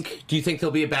it's just- think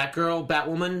there'll be a Batgirl,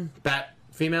 Batwoman, Bat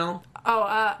female?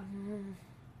 Oh,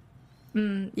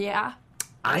 yeah.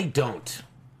 I don't.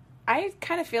 I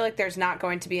kind of feel like there's not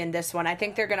going to be in this one. I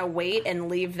think they're going to wait and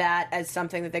leave that as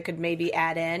something that they could maybe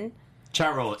add in.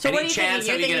 Chat roll. So Any what are you chance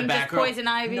thinking? that You're we get a thinking just Batgirl? Poison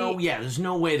Ivy? No, there's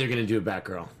no way they're going to do a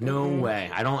Batgirl. No way.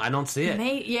 I don't see it.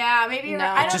 Maybe you're No.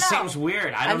 right. I It don't just know. seems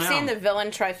weird. I don't I'm know. seeing the villain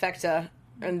trifecta,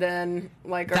 and then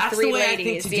like our That's three the way ladies. I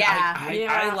think to do. Yeah.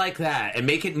 Yeah. I like that, and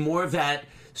make it more of that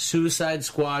Suicide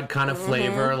Squad kind of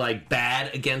flavor, like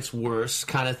bad against worse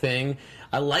kind of thing.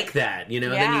 I like that. Then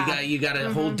Yeah. you got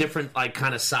a whole different like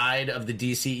kind of side of the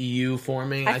DCEU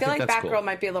forming. I feel think like that's Batgirl cool.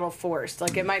 might be a little forced.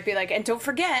 Like it might be like, and don't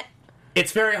forget.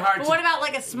 It's very hard. But to what about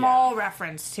like a small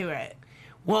reference to it?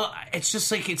 Well, it's just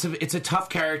like it's a tough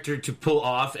character to pull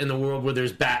off in the world where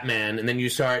there's Batman, and then you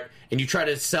start and you try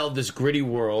to sell this gritty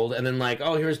world, and then like,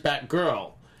 oh, here's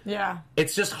Batgirl. Yeah.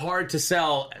 It's just hard to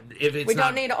sell if it's We not.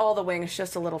 don't need all the wings,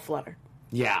 just a little flutter.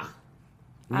 Yeah.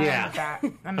 I'm with Yeah. that.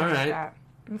 I'm All with right. that.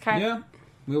 Okay. Yeah,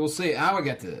 we will see. I will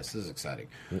get to this. This is exciting.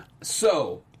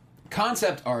 So,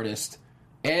 concept artist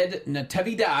Ed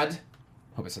Natividad,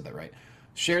 hope I said that right,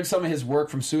 shared some of his work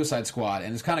from Suicide Squad,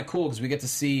 and it's kind of cool because we get to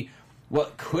see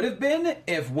what could have been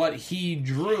if what he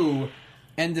drew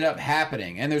ended up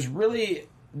happening. And there's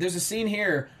a scene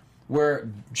here where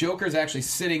Joker's actually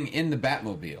sitting in the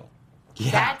Batmobile.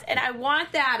 And I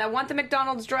want that. I want the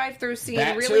McDonald's drive-through scene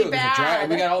That really too. There's a bad.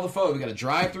 we got all the photos. We got a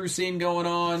drive-through scene going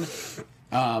on.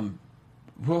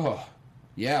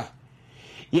 Yeah.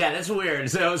 Yeah, that's weird.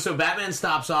 So Batman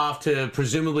stops off to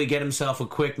presumably get himself a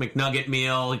quick McNugget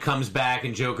meal. He comes back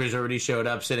and Joker's already showed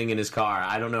up sitting in his car.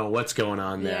 I don't know what's going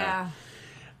on there.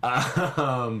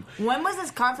 Yeah. When was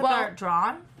this concept art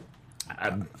drawn?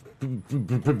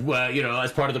 Well,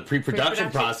 as part of the pre-production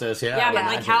process, yeah. Yeah, I but like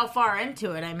imagine. how far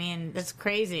into it? I mean, that's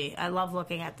crazy. I love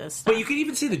looking at this stuff. But you can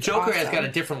even see the Joker has Awesome. got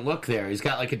a different look there. He's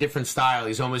got like a different style.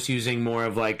 He's almost using more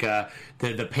of like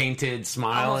the painted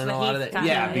smile Almost and the a lot of Heath that. kind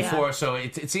Yeah, of, before. yeah. So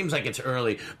it seems like it's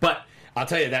early. But I'll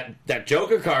tell you that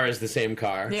Joker car is the same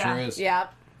car. Yeah. Sure is. Yeah.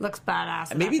 Looks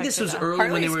badass. in Maybe that this picture, was though. early when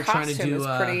Harley's they were trying to costume do.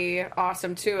 is pretty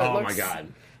awesome too. It Oh looks, my god!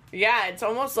 Yeah, it's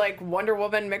almost like Wonder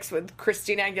Woman mixed with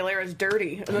Christina Aguilera's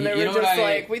 "Dirty," and then they You were know just what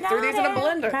like, "We threw these in a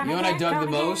blender." You know what I dug the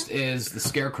most is the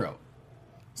Scarecrow.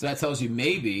 So that tells you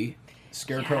maybe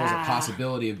Scarecrow is a Yeah.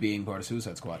 possibility of being part of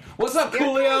Suicide Squad. What's up,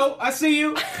 Coolio? I see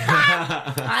you.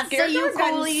 I see you, Scarecrow's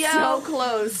gotten Coolio. so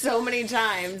close so many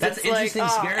times. That's It's interesting,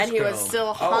 like, and he was Scarecrow.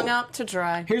 still hung Oh. up to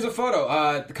dry. Here's a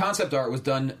photo. The concept art was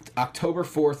done October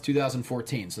 4th,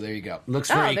 2014. So there you go. Looks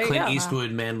Oh, very there you Clint go.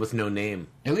 Eastwood, man with no name.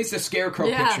 At least the Scarecrow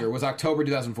Yeah. picture was October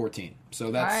 2014.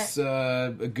 So that's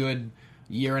a good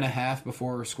year and a half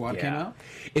before Squad came out.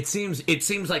 It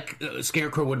seems like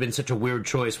Scarecrow would have been such a weird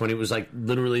choice when he was like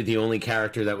literally the only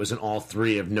character that was in all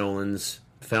 3 of Nolan's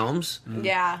films.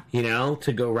 Yeah. You know,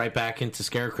 to go right back into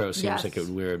Scarecrow seems like it would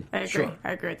be weird. I agree. Sure.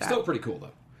 I agree with that. Still pretty cool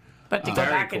though. But to go Very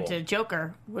back cool. into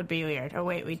Joker would be weird. Oh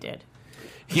wait, we did.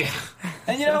 Yeah.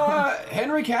 And you know,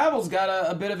 Henry Cavill's got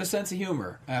a bit of a sense of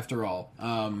humor after all.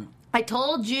 I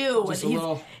told you. Just a he's,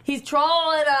 little- he's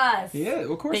trolling us. Yeah,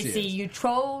 of course They he see is. you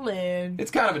trolling.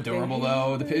 It's kind of adorable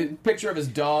though. The picture of his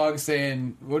dog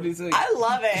saying, "What is it?" I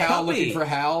love it. Hal looking Puppy. for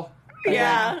Hal.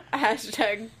 Yeah.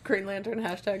 Hashtag Green Lantern,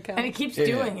 hashtag Cal. And he keeps Yeah.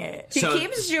 doing it. He So-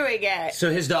 keeps doing it.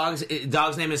 So his dog's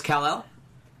name is Kal-El?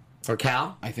 Or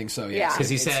Cal? I think so. Yeah. Yeah, Because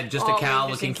he said just a Always cow just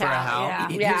a looking for a cow,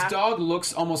 Hal. yeah. Yeah. His dog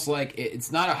looks almost like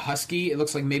it's not a husky. It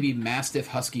looks like maybe Mastiff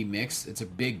Husky mix. It's a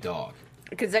big dog.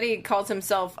 Because then he calls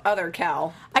himself Other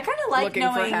Cal, I kind of like looking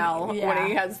knowing for Hal yeah. when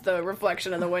he has the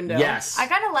reflection in the window. Yes. I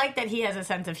kind of like that he has a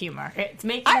sense of humor. It's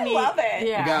making I me love it.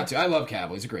 Yeah. You got to. I love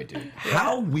Cavill. He's a great dude.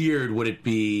 How weird would it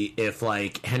be if,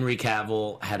 like, Henry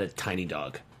Cavill had a tiny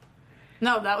dog?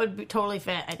 No, that would be totally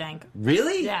fit. I think.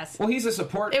 Really? Yes. Well, he's a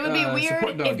support. It would be support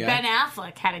weird dog if guy. Ben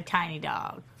Affleck had a tiny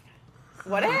dog.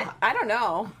 What? I don't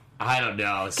know. I don't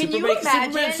know. Can you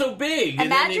imagine? Superman's so big.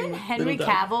 and then Imagine he- Henry little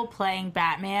dog. Cavill playing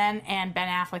Batman and Ben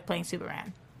Affleck playing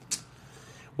Superman.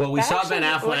 Well, we That saw Ben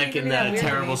actually wouldn't Affleck even in be that the weird to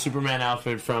terrible me. Superman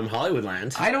outfit from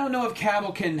Hollywoodland. I don't know if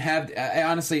Cavill can have.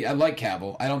 Honestly, I like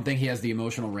Cavill. I don't think he has the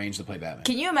emotional range to play Batman.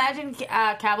 Can you imagine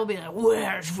Cavill being like,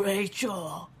 "Where's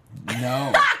Rachel?"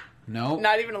 No, no,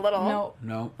 Not even a little. No,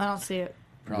 no. I don't see it.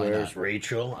 Probably Where's not.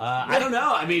 Rachel? I don't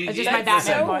know. I mean, It's just my listen,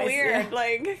 Batman So voice. weird. Yeah.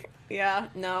 Like, yeah,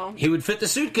 no. he would fit the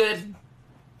suit good.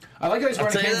 I like how he's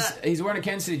wearing, tell you he's wearing a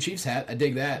Kansas City Chiefs hat. I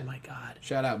dig that. Oh my god.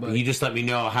 Shout out, buddy. You just let me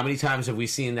know, how many times have we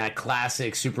seen that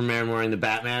classic Superman wearing the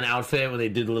Batman outfit when they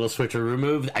did the little switcheroo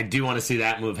move? I do want to see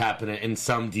that move happen in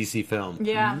some DC film.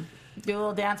 Yeah, do a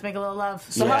little dance, make a little love,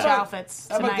 So switch how about- outfits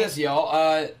How tonight. about this, y'all?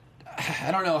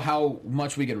 I don't know how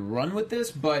much we could run with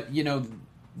this, but you know,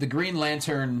 the Green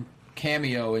Lantern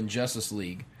cameo in Justice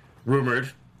League,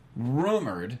 Rumored.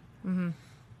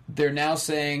 they're now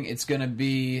saying it's going to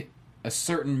be a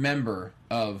certain member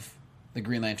of the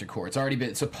Green Lantern Corps. It's already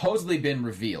been supposedly been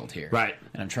revealed here, Right.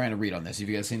 And I'm trying to read on this. Have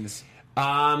you guys seen this?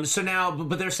 So now,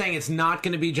 but they're saying it's not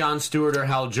going to be John Stewart or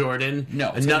Hal Jordan. No,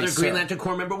 it's gonna another be Green Sir. Lantern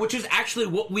Corps member, which is actually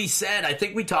what we said. I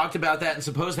think we talked about that and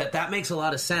supposed that makes a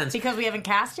lot of sense. Because we haven't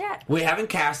cast yet. We haven't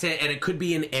cast it, and it could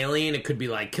be an alien. It could be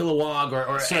like Kilowog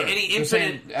or any They're infinite.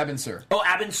 saying Abin Sur. Oh,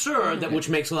 Abin Sur, that which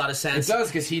makes a lot of It sense. does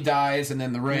because he dies, and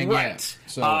then the ring, Right. Yeah.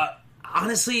 So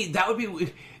Honestly,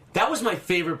 that was my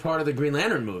favorite part of the Green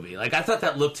Lantern movie. Like, I thought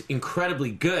that looked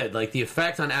incredibly good. Like, the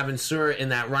effect on Abin Sur in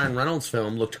that Ryan Reynolds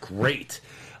film looked great.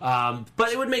 But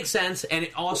it would make sense, and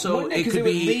it also it because could it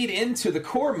would be lead into the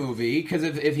core movie. Because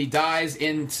if he dies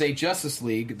in, say, Justice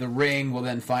League, the ring will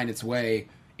then find its way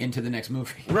into the next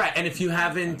movie. right. And if you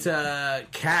haven't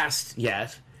cast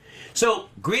yet, so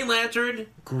Green Lantern,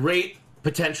 great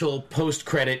potential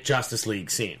post-credit Justice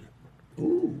League scene.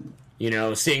 You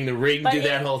know, seeing the ring do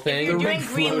that whole thing. If you're The doing ring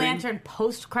Green floating. Lantern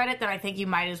post credit, then I think you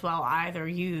might as well either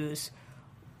use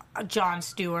John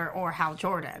Stewart or Hal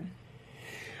Jordan.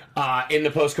 In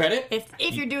the post-credit.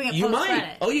 If you're doing it You post might.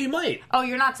 credit. Oh, you might. Oh,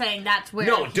 you're not saying that's where.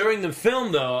 No, during the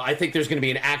film, though, I think there's going to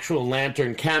be an actual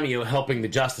Lantern cameo helping the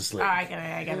Justice League. Oh, I get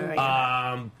it. I get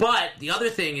it. But the other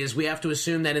thing is we have to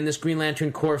assume that in this Green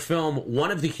Lantern Corps film,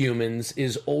 one of the humans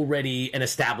is already an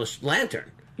established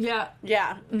Lantern Yeah.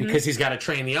 Yeah. because he's got to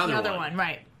train the other, The other one,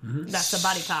 right. That's the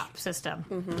buddy cop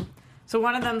system. So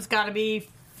one of them's got to be,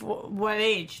 what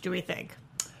age do we think?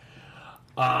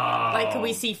 Like, could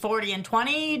we see 40 and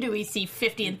 20? Do we see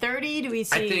 50 and 30? Do we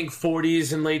see... I think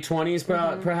 40s and late 20s,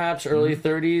 perhaps, early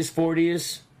 30s,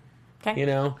 40s. Okay. You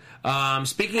know,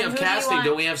 speaking And of who do you casting, want?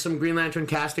 don't we have some Green Lantern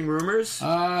casting rumors?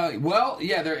 Well,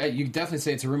 yeah, you definitely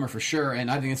say it's a rumor for sure,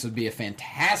 and I think this would be a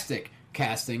fantastic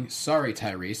casting. Sorry,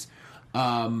 Tyrese.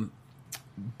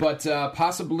 But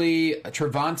possibly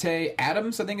Trevante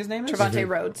Adams, I think his name is? Trevante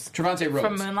Rhodes Trevante Rhodes.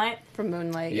 From Moonlight? from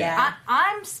Moonlight. Yeah. Yeah.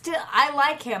 I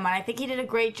like him, and I think he did a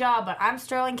great job, but I'm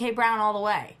Sterling K. Brown all the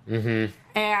way. Mm-hmm.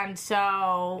 And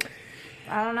so,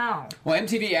 I don't know. Well,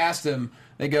 MTV asked him,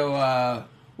 they go,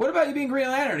 what about you being Green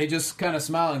Lantern? He just kind of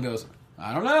smiled and goes,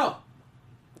 I don't know.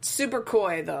 Super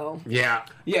coy, though. Yeah.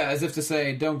 Yeah, as if to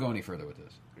say, don't go any further with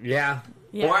this. Yeah.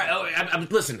 Yeah. Or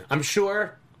listen, I'm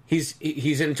sure he's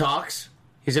in talks.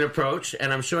 He's an approach,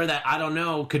 and I'm sure that I don't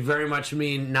know could very much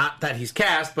mean not that he's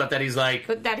cast, but that he's like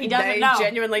But that he doesn't know.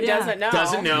 Genuinely doesn't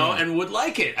know. and would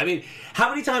like it. I mean, how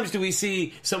many times do we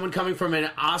see someone coming from an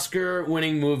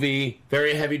Oscar-winning movie,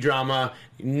 very heavy drama,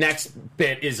 next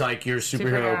bit is like your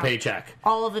superhero paycheck?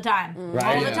 All of the time.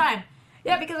 Right. All the time.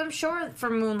 Yeah, because I'm sure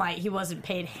for Moonlight he wasn't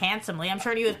paid handsomely. I'm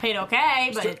sure he was paid okay,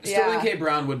 but Sterling K.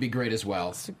 Brown would be great as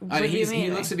well. I mean, do you mean?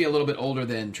 he looks to be a little bit older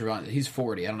than Trevante. He's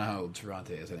 40. I don't know how old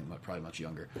Trevante is. I think probably much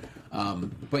younger.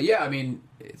 But yeah, I mean,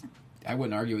 I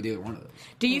wouldn't argue with either one of those.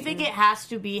 do you think it has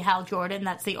to be Hal Jordan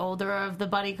that's the older of the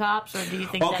buddy cops, or do you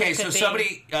think that Okay, it could so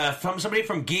be... somebody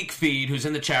from Geek Feed who's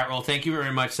in the chat roll, thank you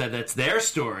very much, said that's their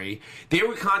story. They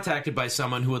were contacted by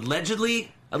someone who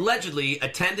allegedly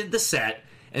attended the set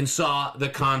and saw the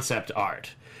concept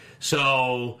art.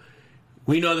 So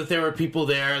we know that there were people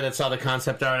there that saw the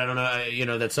concept art. I don't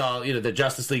know, that saw the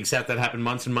Justice League set that happened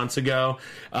months and months ago.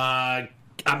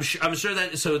 I'm sure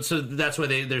that so that's why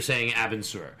they're saying Abin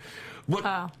Sur. Look,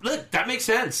 that makes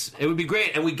sense. It would be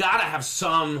great, and we gotta have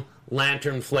some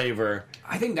Lantern flavor.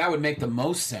 I think that would make the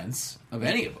most sense of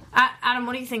any of them. Adam,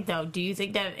 what do you think, though? Do you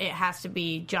think that it has to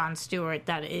be Jon Stewart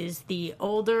that is the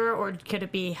older, or could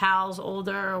it be Hal's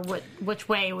older? Or which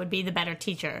way would be the better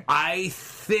teacher? I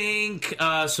think,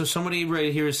 so somebody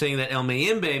right here is saying that El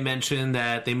Mayimbe mentioned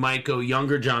that they might go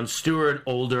younger Jon Stewart,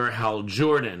 older Hal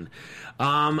Jordan.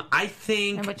 I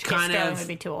think In which case kind Sterling of... would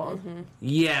be too old.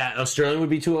 Yeah, Sterling would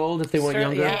be too old if they went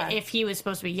younger? Yeah. If he was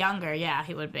supposed to be younger, yeah,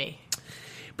 he would be.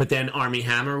 But then Armie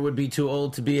Hammer would be too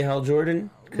old to be Hal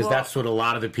Jordan? Because that's what a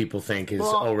lot of the people think is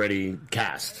already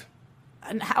cast.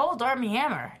 And how old Armie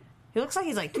Hammer? He looks like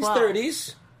he's like 12.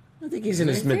 He's 30s. I think he's in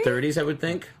his mid-30s, I would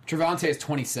think. Trevante is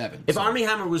 27. If Armie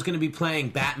Hammer was going to be playing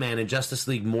Batman in Justice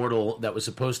League Mortal that was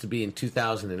supposed to be in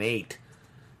 2008,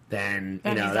 then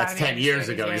he's that's out 10 of years his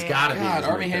ago. thirties, He's yeah, got to be in God, his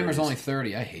Armie mid-30s. Hammer's only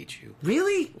 30. I hate you.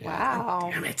 Really? Wow.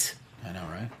 Damn it. I know,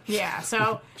 right? Yeah,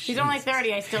 so he's only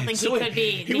 30. I still think So he could be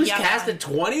he the was young cast one. at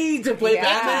 20 to play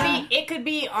Batman? It could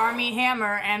be Armie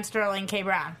Hammer and Sterling K.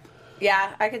 Brown.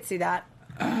 Yeah, I could see that.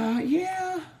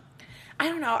 Yeah. I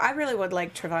don't know. I really would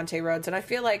like Trevante Rhodes, and I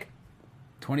feel like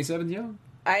 27 young?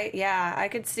 I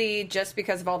could see, just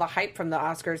because of all the hype from the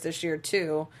Oscars this year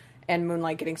too, and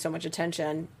Moonlight getting so much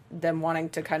attention, them wanting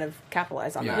to kind of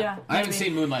capitalize on that. Yeah. I haven't maybe.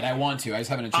 seen Moonlight. I want to. I just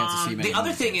haven't had a chance to see many. The other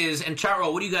movies. thing is, and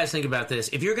Charo, what do you guys think about this?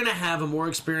 If you're going to have a more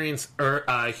experienced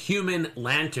human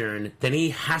Lantern, then he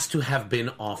has to have been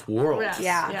off-world Yes,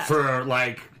 Yeah. yes. for,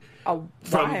 like, A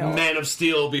from while. Man of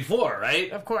Steel before,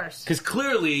 right? Of course. Because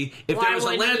clearly, if Why there was a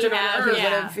wouldn't he Lantern on have- Earth...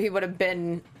 yeah. He would have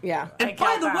been, yeah. And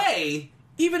by the way,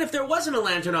 even if there wasn't a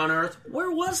Lantern on Earth,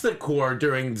 where was the Corps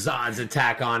during Zod's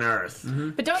attack on Earth?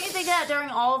 But don't you think that during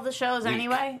all of the shows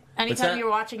anyway? that? Anytime you're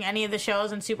watching any of the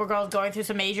shows and Supergirl's going through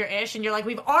some major ish and you're like,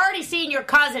 we've already seen your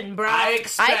cousin, bro. I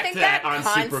expect I think that on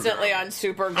constantly Supergirl. on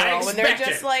Supergirl I when they're expect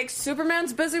just it. like,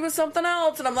 Superman's busy with something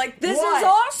else, and I'm like, this What? is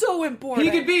also important.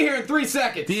 He could be here in 3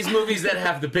 seconds. These movies that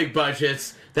have the big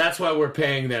budgets, that's why we're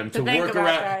paying them to think work about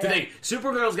around. that, To yeah. think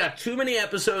Supergirl's got too many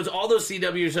episodes. All those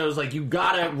CW shows, like you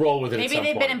gotta roll with it. Maybe at some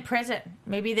they've point. been in prison.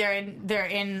 Maybe they're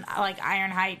in like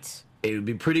Iron Heights. It would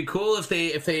be pretty cool if they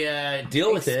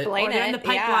deal with it. Explain Or they're in the it,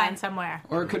 pipeline yeah. somewhere.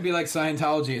 Or it could be like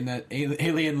Scientology, and that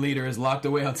alien leader is locked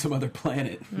away on some other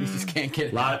planet. You just can't get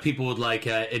it. A lot of people would like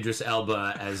Idris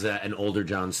Elba as an older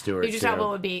Jon Stewart. Idris too. Elba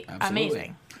would be Absolutely.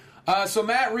 amazing. So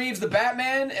Matt Reeves, the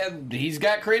Batman, he's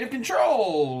got creative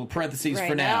control. Parentheses Right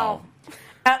for now.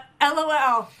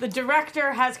 LOL. The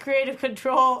director has creative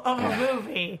control of a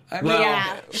movie. I mean, Well,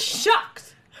 Yeah.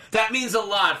 Shucks. that means a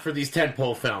lot for these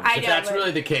tentpole films. I If know, that's but-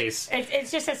 really the case.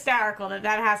 It's just hysterical that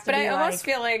has to But be I like... almost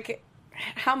feel like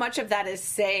how much of that is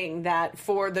saying that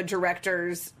for the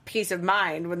director's peace of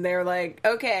mind when they're like,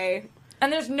 okay,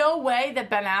 And there's no way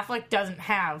that Ben Affleck doesn't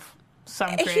have some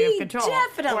creative He control.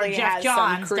 definitely or Jeff has some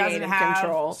Johns creative doesn't have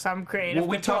control. some creative Well,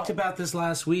 we control. talked about this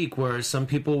last week, where some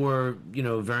people were,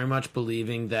 very much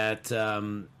believing that,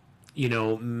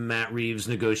 Matt Reeves'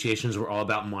 negotiations were all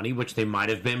about money, which they might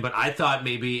have been, but I thought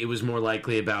maybe it was more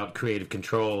likely about creative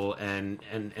control and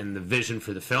the vision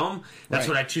for the film. That's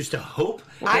Right. what I choose to hope.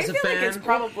 I as a feel like fan. it's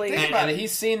probably Think about it.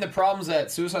 He's seen the problems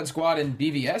that Suicide Squad and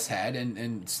BVS had,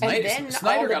 and Snyder, and then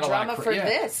Snyder all the got a lot drama of for yeah.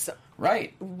 this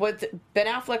Right. with Ben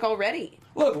Affleck already.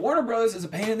 Look, Warner Brothers is a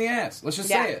pain in the ass. Let's just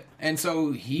Yeah. say it. And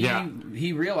so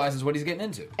he realizes what he's getting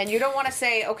into. And you don't want to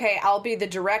say, okay, I'll be the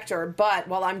director, but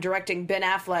while I'm directing Ben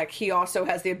Affleck, he also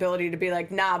has the ability to be like,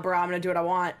 nah, bro, I'm going to do what I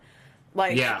want.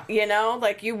 Like, Yeah.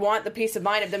 like you want the peace of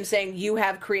mind of them saying you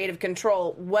have creative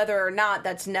control, whether or not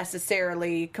that's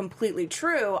necessarily completely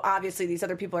true. Obviously, these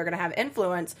other people are going to have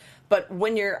influence, but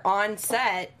when you're on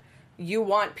set, you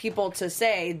want people to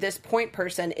say this point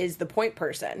person is the point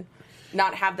person,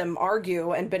 not have them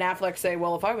argue and Ben Affleck say,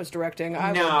 well, if I was directing,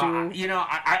 I would do... You know,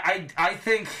 I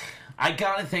think... I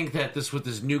gotta think that with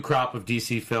this new crop of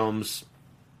DC films,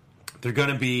 they're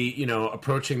gonna be, you know,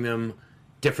 approaching them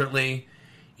differently.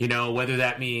 You know, whether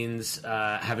that means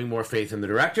having more faith in the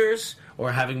directors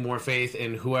or having more faith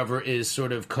in whoever is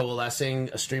sort of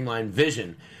coalescing a streamlined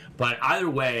vision. But either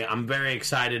way, I'm very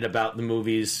excited about the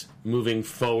movies moving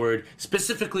forward,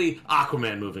 specifically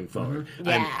Aquaman moving forward. Mm-hmm.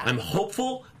 Yeah. I'm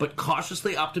hopeful but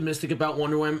cautiously optimistic about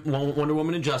Wonder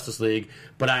Woman and Justice League,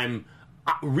 but I'm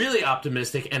really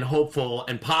optimistic and hopeful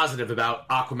and positive about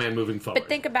Aquaman moving forward. But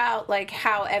think about like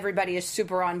how everybody is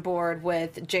super on board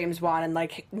with James Wan and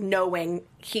like knowing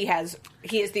he is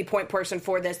the point person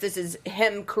for this. This is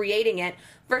him creating it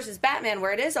versus Batman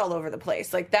where it is all over the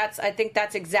place. Like I think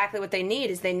that's exactly what they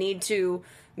need. Is they need to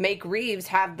make Reeves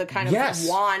have the kind of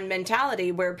Wan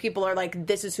mentality where people are like,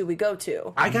 this is who we go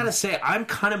to. I gotta say, I'm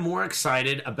kind of more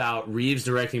excited about Reeves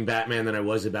directing Batman than I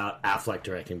was about Affleck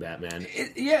directing Batman.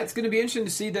 It's going to be interesting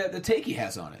to see the take he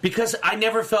has on it. Because I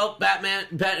never felt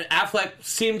Affleck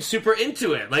seemed super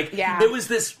into it. Like, there was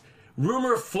this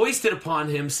rumor foisted upon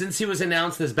him since he was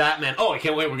announced as Batman. Oh, I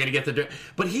can't wait, we're going to get the...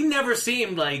 But he never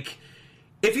seemed like...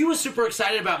 If he was super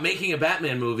excited about making a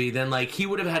Batman movie, then like he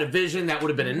would have had a vision that would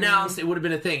have been announced. It would have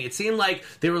been a thing. It seemed like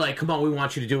they were like, "Come on, we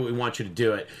want you to do it. We want you to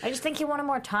do it." I just think he wanted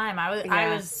more time.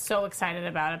 I was so excited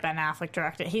about it. Ben Affleck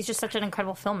directed. He's just such an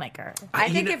incredible filmmaker. I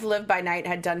think if Live by Night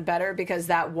had done better, because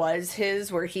that was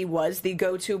his, where he was the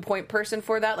go-to point person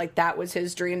for that. Like that was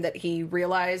his dream that he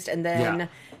realized, and then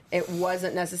it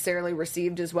wasn't necessarily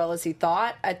received as well as he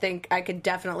thought. I think I could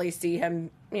definitely see him,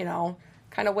 you know,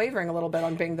 kind of wavering a little bit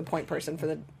on being the point person for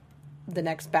the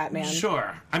next Batman.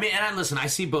 Sure. I mean, and listen, I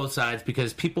see both sides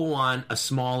because people want a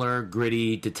smaller,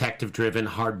 gritty, detective-driven,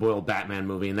 hard-boiled Batman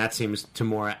movie, and that seems to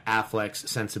more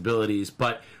Affleck's sensibilities.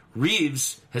 But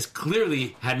Reeves has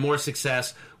clearly had more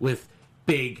success with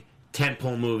big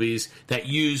tentpole movies that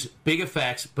use big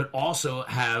effects, but also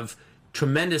have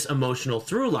tremendous emotional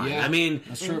through line. Yeah, I mean,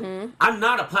 that's true. I'm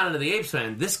not a Planet of the Apes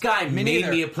fan. This guy made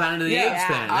me a Planet of the Apes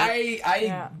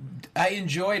fan. I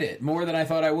enjoyed it more than I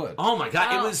thought I would. Oh my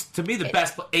god, it was to me the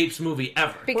best Apes movie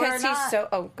ever. Because he's so...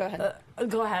 Oh, go ahead.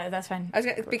 Go ahead, that's fine.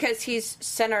 Because he's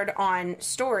centered on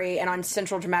story and on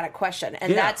central dramatic question.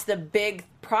 And that's the big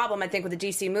problem, I think, with the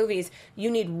DC movies.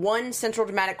 You need one central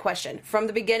dramatic question. From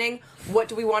the beginning, what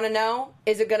do we want to know?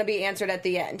 Is it going to be answered at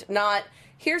the end? Not,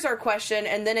 here's our question,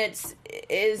 and then it's,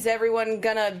 is everyone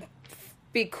going to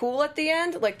be cool at the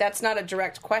end? Like, that's not a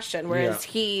direct question. Whereas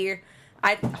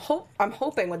I'm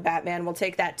hoping with Batman we'll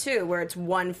take that too, where it's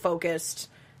one focused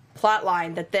plot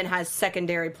line that then has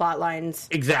secondary plot lines.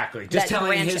 Exactly. Just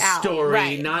telling his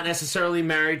story, not necessarily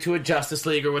married to a Justice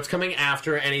League or what's coming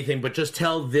after or anything, but just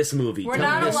tell this movie. We're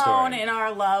not alone in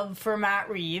our love for Matt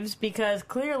Reeves, because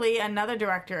clearly another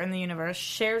director in the universe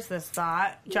shares this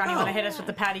thought. Johnny, want to hit us with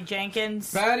the Patty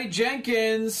Jenkins? Patty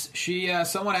Jenkins.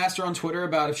 Someone asked her on Twitter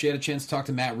about if she had a chance to talk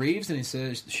to Matt Reeves, and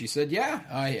she said, yeah,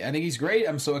 I think he's great.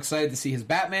 I'm so excited to see his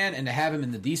Batman and to have him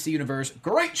in the DC universe.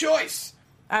 Great choice!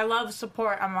 I love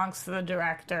support amongst the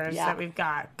directors that we've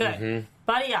got. Good. Mm-hmm.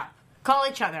 Buddy up. Call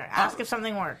each other. Ask if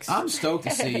something works. I'm stoked to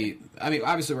see... I mean,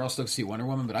 obviously we're all stoked to see Wonder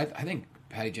Woman, but I think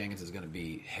Patty Jenkins is going to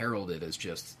be heralded as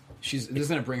just... This is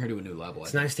going to bring her to a new level.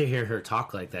 It's nice to hear her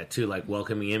talk like that, too, like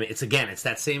welcoming him. It's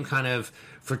that same kind of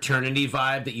fraternity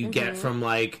vibe that you get from,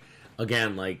 like...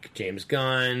 Again, like James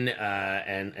Gunn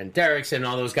and Derrickson and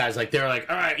all those guys. Like, they're like,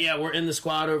 all right, yeah, we're in the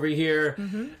squad over here.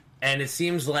 Mm-hmm. And it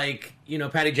seems like, you know,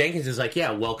 Patty Jenkins is like, yeah,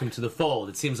 welcome to the fold.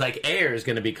 It seems like Ayer is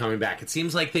going to be coming back. It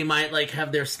seems like they might, like,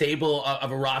 have their stable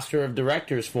of a roster of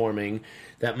directors forming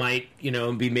that might, you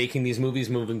know, be making these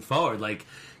movies moving forward. Like,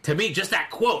 to me, just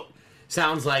that quote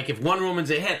sounds like if Wonder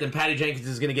Woman's a hit, then Patty Jenkins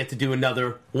is going to get to do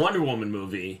another Wonder Woman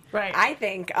movie. Right. I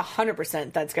think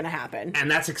 100% that's going to happen.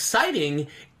 And that's exciting,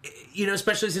 you know,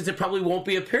 especially since it probably won't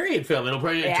be a period film. It'll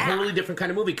probably be a totally different kind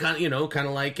of movie, kind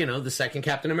of like, you know, the second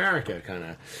Captain America, kind of.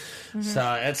 Mm-hmm. So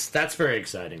that's very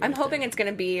exciting. I'm hoping it's going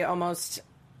to be almost,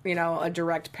 you know, a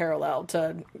direct parallel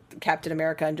to Captain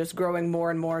America and just growing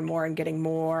more and more and more and getting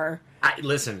more. I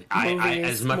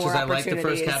as much as I like the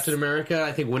first Captain America,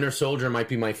 I think Winter Soldier might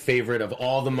be my favorite of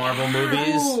all the Marvel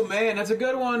movies. Oh man, that's a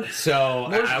good one. So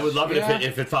I would love it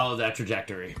if it followed that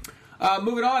trajectory.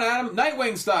 Moving on, Adam,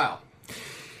 Nightwing style.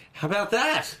 How about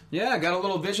that? Yeah, got a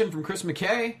little vision from Chris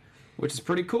McKay, which is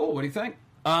pretty cool. What do you think?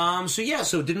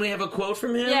 So didn't we have a quote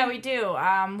from him? Yeah, we do.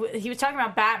 He was talking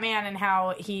about Batman and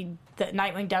how that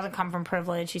Nightwing doesn't come from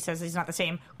privilege. He says he's not the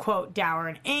same, quote, dour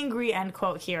and angry, end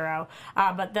quote, hero.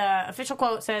 But the official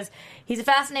quote says, he's a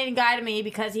fascinating guy to me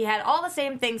because he had all the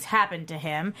same things happen to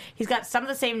him. He's got some of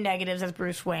the same negatives as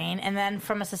Bruce Wayne. And then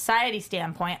from a society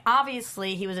standpoint,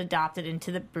 obviously he was adopted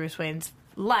into the Bruce Wayne's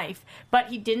life, but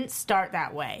he didn't start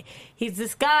that way. He's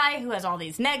this guy who has all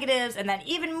these negatives and then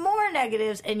even more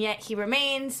negatives, and yet he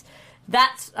remains.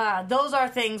 Those are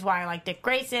things why I like Dick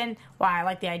Grayson, why I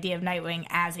like the idea of Nightwing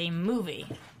as a movie,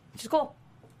 which is cool.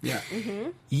 Yeah. Mm-hmm.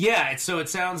 Yeah, so it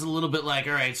sounds a little bit like,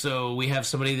 all right, so we have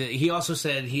somebody that he also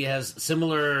said he has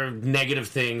similar negative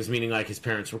things, meaning like his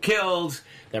parents were killed,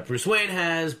 that Bruce Wayne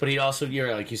has, but he also,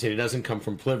 like you said, he doesn't come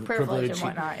from privilege and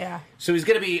whatnot, yeah. So he's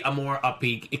going to be a more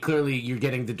upbeat. Clearly, you're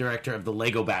getting the director of the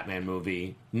Lego Batman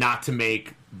movie, not to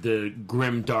make the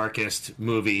grim, darkest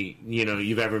movie,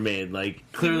 you've ever made. Like,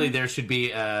 clearly there should be,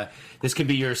 this could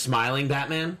be your smiling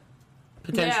Batman.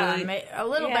 Potentially, a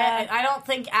little bit. I don't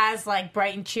think as like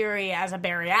bright and cheery as a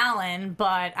Barry Allen,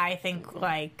 but I think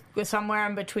like somewhere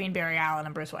in between Barry Allen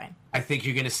and Bruce Wayne. I think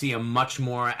you're going to see a much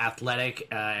more athletic,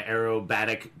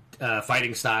 aerobatic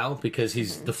fighting style because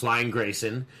he's the Flying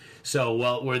Grayson.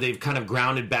 So, where they've kind of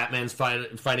grounded Batman's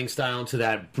fighting style into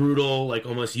that brutal, like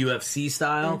almost UFC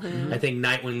style, I think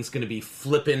Nightwing's going to be a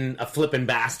flipping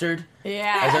bastard.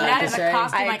 Yeah, and that is a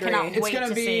costume I cannot wait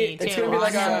to see. It's going to be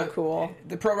like so cool.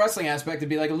 The pro wrestling aspect would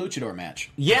be like a luchador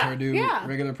match. Yeah. Compared to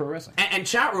regular pro wrestling. And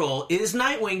chat roll, is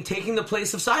Nightwing taking the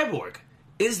place of Cyborg?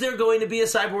 Is there going to be a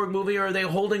Cyborg movie, or are they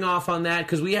holding off on that?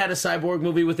 Because we had a Cyborg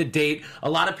movie with a date. A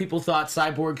lot of people thought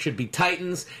Cyborg should be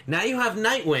Titans. Now you have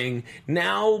Nightwing.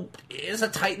 Now, is a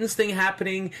Titans thing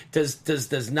happening? Does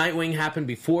Nightwing happen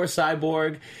before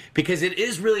Cyborg? Because it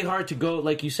is really hard to go,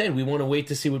 like you said, we want to wait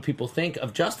to see what people think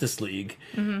of Justice League.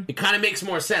 Mm-hmm. It kind of makes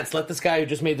more sense. Let this guy who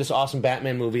just made this awesome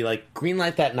Batman movie, like,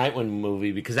 greenlight that Nightwing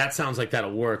movie, because that sounds like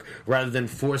that'll work, rather than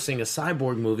forcing a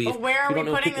Cyborg movie. But where are we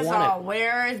putting this all?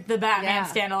 Where is the Batman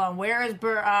standalone? Where is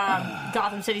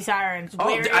Gotham City Sirens?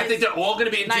 I think they're all going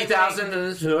to be in 2000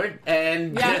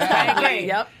 and I agree.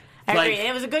 Yep. I agree.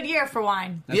 It was a good year for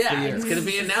wine. It's going to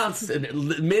be announced.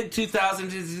 Mid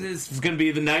 2000s is going to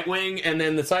be the Nightwing and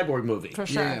then the Cyborg movie. For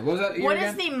sure. Yeah. What was that year What again?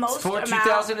 is the most for amount?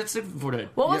 2000,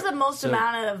 What was the most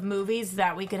amount of movies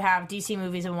that we could have DC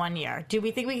movies in 1 year? Do we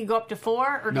think we could go up to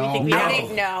 4, or do we think we I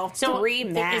think no. So 3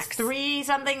 max. Is 3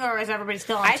 something, or is everybody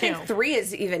still on 2? I think 3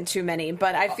 is even too many,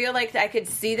 but I feel like I could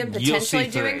see them potentially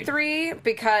doing 3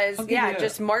 because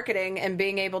just marketing and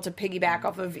being able to piggyback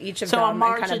off of each of them. So a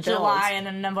March, and kind a of build. July, and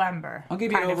a November. I'll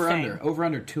give you an over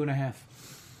under 2.5.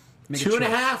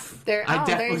 2.5. There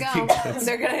you go.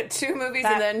 They're gonna 2 movies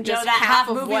and then just that half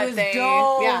of movie what was they.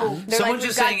 dope. Yeah, they're Someone like,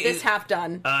 just we've got saying this half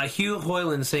done. Hugh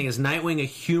Hoyland saying, is Nightwing a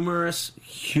humorous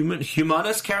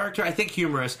character? I think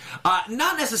humorous.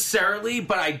 Not necessarily,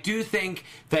 but I do think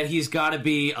that he's got to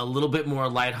be a little bit more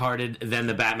lighthearted than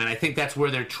the Batman. I think that's where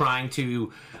they're trying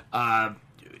to,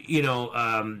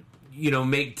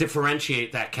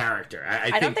 differentiate that character.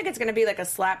 I don't think it's going to be like a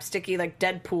slapsticky, like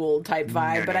Deadpool type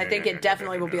vibe, but I think it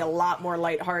definitely will be a lot more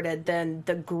lighthearted than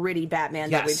the gritty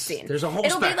Batman that we've seen. There's a whole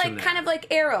It'll be spectrum like kind of like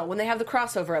Arrow when they have the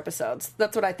crossover episodes.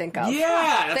 That's what I think of.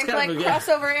 Yeah, that's think kind like of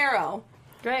crossover Arrow.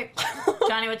 Great.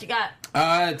 Johnny, what you got?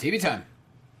 TV time.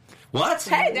 What?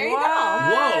 Hey, there you go.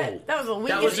 Whoa. That was the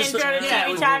That was weakest just intro to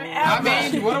TV time ever.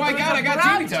 I mean, what do I got? I got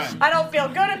TV time. I don't feel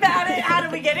good about it. How do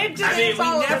we get into this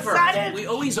all of a sudden? We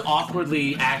always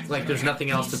awkwardly act like there's nothing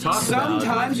else to talk about.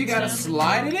 Sometimes you gotta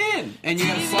slide it in, and you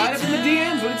gotta slide up in the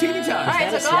DMs with a TV time. All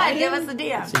right, so go ahead, give us the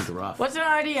DMs. Seems rough. What's in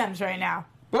our DMs right now?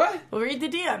 What? We'll read the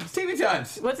DMs. TV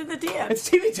times. What's in the DMs? It's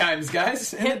TV times,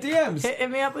 guys. In the DMs.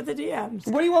 Hit me up with the DMs.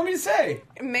 What do you want me to say?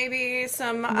 Maybe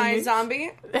some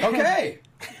iZombie. Okay.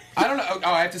 I don't know.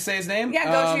 Oh, I have to say his name?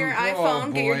 Yeah, go to your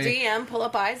iPhone, get your boy. DM, pull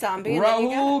up iZombie, and then you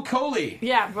Rahul Kohli.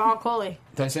 Yeah, Raul Coley.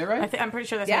 Did I say it right? I'm pretty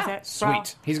sure that's Yeah. how you say it. Sweet.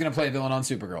 Raul. He's going to play a villain on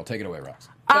Supergirl. Take it away, Rox.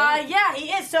 Yeah,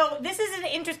 he is. So this is an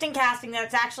interesting casting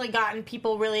that's actually gotten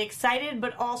people really excited,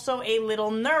 but also a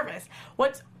little nervous.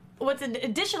 What's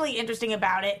additionally interesting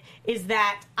about it is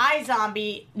that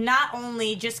iZombie not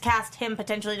only just cast him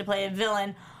potentially to play a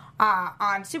villain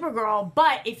on Supergirl,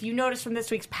 but if you notice from this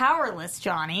week's Powerless,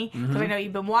 Johnny, because I know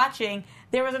you've been watching,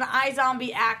 there was an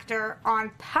iZombie actor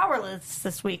on Powerless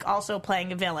this week also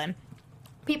playing a villain.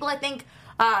 People, I think,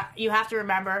 you have to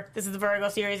remember, this is the Vertigo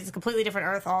series, it's a completely different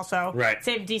Earth also. Right.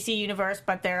 Same DC universe,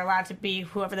 but they're allowed to be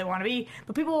whoever they want to be.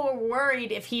 But people were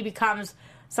worried if he becomes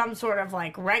some sort of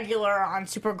like regular on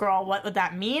Supergirl, what would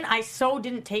that mean? I so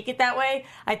didn't take it that way.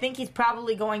 I think he's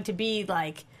probably going to be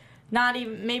like not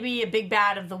even maybe a big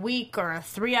bad of the week or a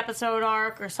 3-episode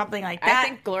arc or something like that. I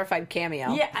think glorified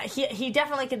cameo. Yeah, he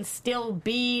definitely can still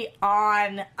be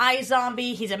on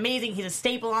iZombie. He's amazing. He's a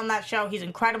staple on that show. He's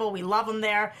incredible. We love him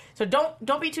there. So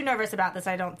don't be too nervous about this,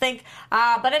 I don't think.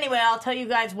 But anyway, I'll tell you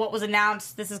guys what was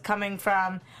announced. This is coming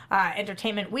from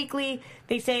Entertainment Weekly.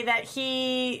 They say that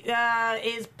he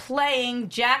is playing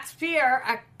Jack Spear,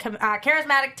 a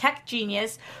charismatic tech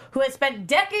genius who has spent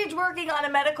decades working on a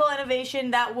medical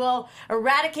innovation that will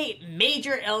eradicate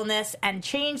major illness and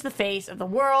change the face of the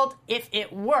world if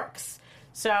it works.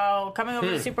 So, coming over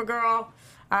to Supergirl,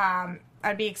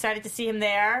 I'd be excited to see him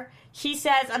there. He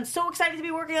says, I'm so excited to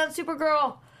be working on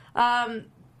Supergirl.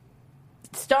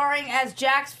 Starring as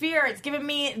Jack Spear, it's given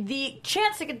me the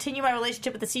chance to continue my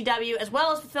relationship with the CW as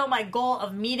well as fulfill my goal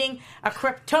of meeting a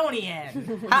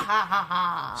Kryptonian. Ha ha ha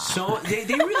ha. So they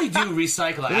really do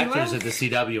recycle actors at the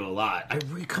CW a lot.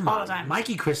 Come All the on, time.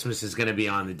 Mikey Christmas is going to be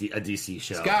on a DC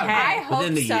show. Got it. I hope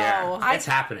Within the so. year. It's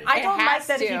happening. I don't It like has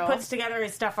that if he to. puts together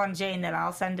his stuff on Jane, that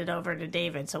I'll send it over to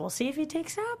David. So we'll see if he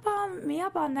takes me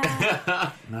up on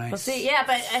that. Nice. We'll see. Yeah,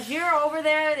 but if you're over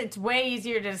there, it's way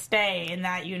easier to stay in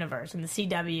that universe, in the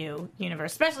CW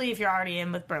universe, especially if you're already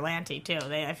in with Berlanti too.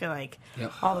 I feel like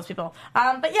all those people.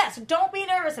 But yeah, so don't be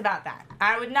nervous about that.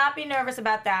 I would not be nervous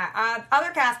about that.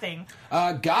 Other casting.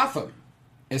 Gotham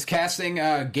is casting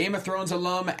Game of Thrones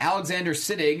alum Alexander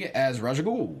Siddig as Ra's al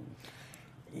Ghul.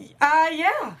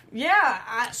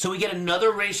 Yeah. So we get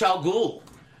another Ra's al Ghul.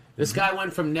 This guy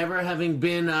went from never having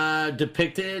been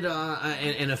depicted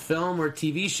in a film or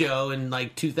TV show in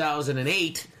like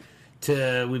 2008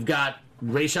 to we've got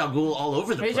Ra's al Ghul all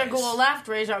over the Ra's place. al Ghul left,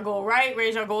 Ra's al Ghul right,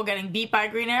 Ra's al Ghul getting beat by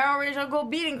Green Arrow, Ra's al Ghul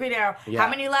beating Green Arrow. Yeah. How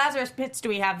many Lazarus pits do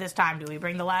we have this time? Do we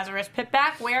bring the Lazarus pit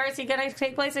back? Where is he going to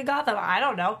take place in Gotham? I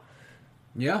don't know.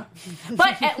 Yeah.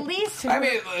 But at least I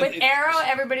mean, with Arrow,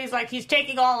 everybody's like, he's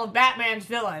taking all of Batman's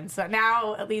villains. So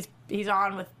now at least he's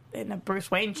on in a Bruce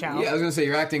Wayne show. Yeah, I was going to say,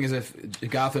 you're acting as if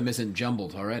Gotham isn't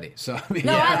jumbled already. So, I mean,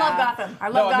 No, I love Gotham. I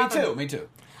love Gotham. Me too.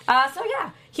 So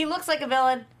yeah, he looks like a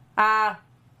villain.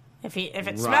 If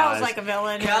it smells like a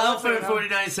villain, California it looks like a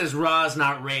 49 says Ra's,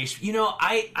 not Ra's. You know,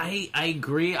 I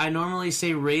agree. I normally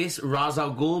say Ra's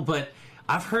al Ghul, but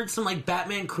I've heard some like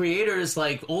Batman creators,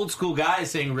 like old school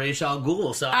guys, saying Ra's al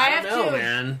Ghul. So I don't know,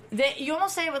 man. You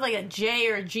almost say it with like a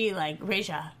J or a G, like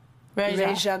Raja. Ra's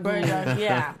al Ghul.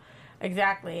 Yeah,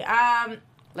 exactly.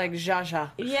 Like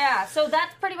Jaja. Yeah, so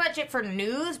that's pretty much it for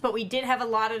news, but we did have a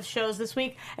lot of shows this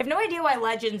week. I have no idea why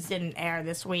Legends didn't air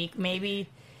this week. Maybe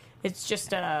it's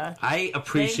just I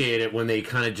appreciate it when they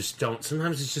kind of just don't.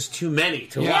 Sometimes it's just too many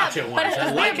to watch at once.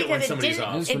 I like it when somebody's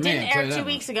off. It didn't air 2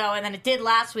 weeks ago, and then it did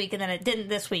last week, and then it didn't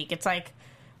this week. It's like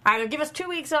either give us 2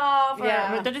 weeks off,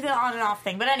 or do the on and off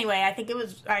thing. But anyway, I think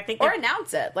Or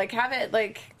announce it. Like, have it,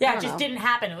 like... Yeah, it just didn't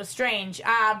happen. It was strange.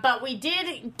 But we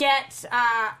did get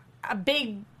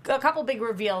a couple big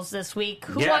reveals this week.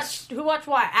 Who watched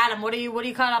what? Adam, what are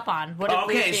you caught up on?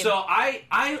 Okay, so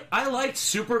I liked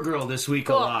Supergirl this week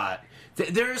a lot.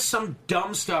 There's some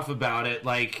dumb stuff about it,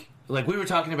 like we were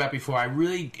talking about before.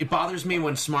 It bothers me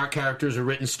when smart characters are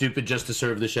written stupid just to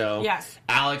serve the show. Yes.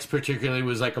 Alex particularly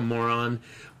was like a moron,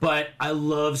 but I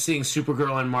love seeing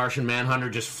Supergirl and Martian Manhunter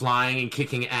just flying and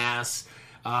kicking ass.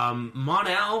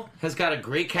 Mon-El has got a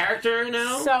great character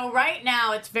now. So right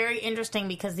now it's very interesting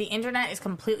because the internet is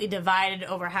completely divided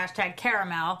over hashtag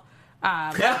Caramel. Oh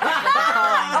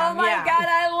my god,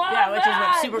 I love that!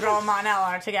 Which is what Supergirl and Mon-El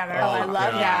are together. I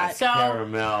love that. So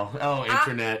Caramel. Oh,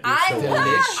 internet. You're so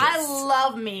delicious. I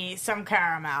love me some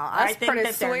Caramel. I think pretty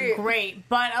that they're sweet. great.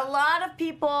 But a lot of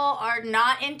people are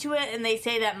not into it, and they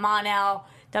say that Mon-El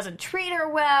doesn't treat her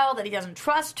well, that he doesn't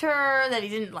trust her, that he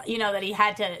didn't, that he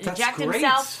had to eject great.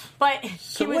 himself. But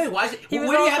So he was, wait, why is it, he was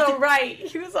where do you also have to, right.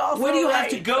 He was also where do you right. have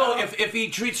to go if he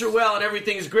treats her well and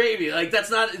everything's gravy? Like, that's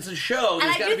not, it's a show. And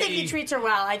There's I gotta do think be- he treats her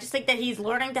well. I just think that he's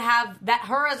learning to have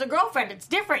her as a girlfriend. It's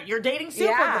different. You're dating Supergirl.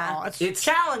 Yeah. It's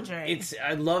challenging.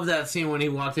 I love that scene when he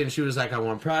walked in. She was like, "I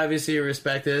want privacy,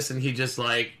 respect this," and he just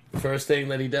like first thing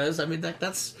that he does. I mean,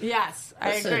 that's yes,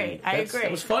 I agree. I agree.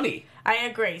 That was funny. I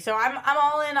agree. So I'm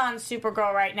all in on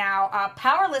Supergirl right now.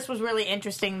 Powerless was really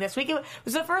interesting this week. It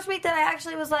was the first week that I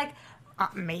actually was like,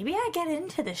 maybe I get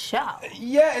into the show.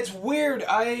 Yeah, it's weird.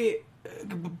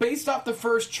 Based off the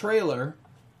first trailer,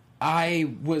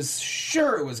 I was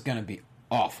sure it was going to be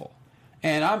awful.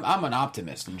 And I'm an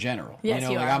optimist in general. Yes,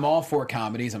 you are. I'm all for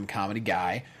comedies. I'm a comedy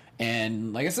guy.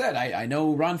 And like I said, I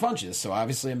know Ron Funches, so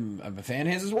obviously I'm a fan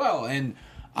of his as well. And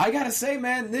I got to say,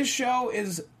 man, this show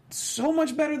is so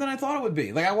much better than I thought it would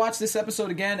be. Like, I watched this episode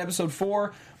again, episode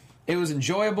 4. It was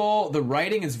enjoyable. The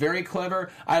writing is very clever.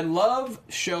 I love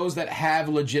shows that have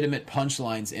legitimate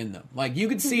punchlines in them. Like, you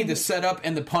could see the setup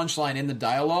and the punchline in the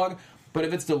dialogue, but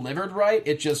if it's delivered right,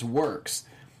 it just works.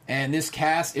 And this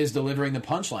cast is delivering the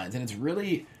punchlines, and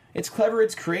it's clever,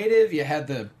 it's creative. You had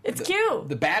It's cute.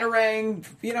 The Batarang,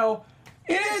 you know,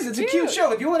 it is. It's a cute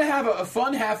show. If you want to have a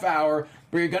fun half hour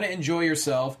where you're going to enjoy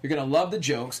yourself, you're going to love the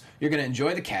jokes, you're going to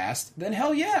enjoy the cast, then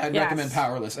hell yeah, I'd recommend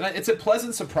Powerless. And it's a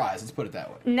pleasant surprise, let's put it that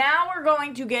way. Now we're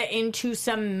going to get into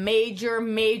some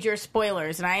major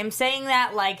spoilers, and I am saying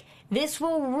that like this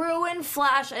will ruin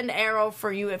Flash and Arrow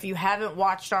for you if you haven't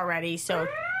watched already, so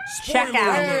check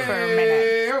out for a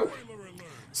minute.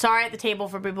 Sorry at the table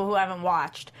for people who haven't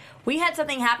watched. We had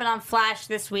something happen on Flash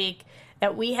this week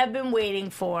that we have been waiting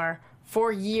for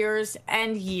years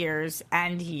and years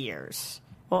and years.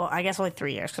 Well, I guess only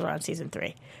 3 years because we're on season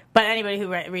 3. But anybody who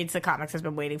reads the comics has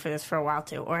been waiting for this for a while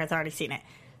too, or has already seen it.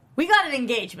 We got an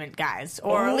engagement, guys,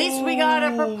 or at least we got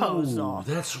a proposal.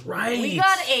 That's right. We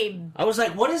got I was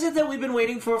like, what is it that we've been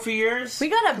waiting for years? We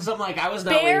got a. Because I'm like, I was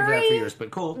not waiting for that for years,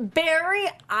 but cool. Barry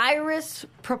Iris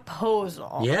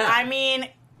proposal. Yeah. I mean,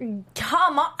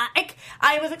 come on.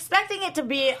 I was expecting it to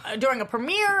be during a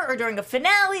premiere or during a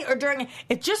finale or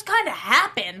it just kind of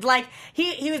happened. Like,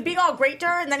 he was being all great to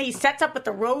her, and then he sets up with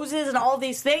the roses and all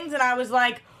these things, and I was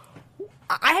like,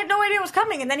 I had no idea it was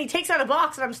coming, and then he takes out a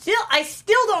box, and I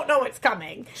still don't know it's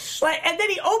coming. Like, and then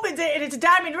he opens it, and it's a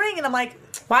diamond ring, and I'm like,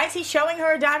 why is he showing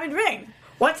her a diamond ring?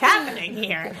 What's happening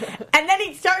here? And then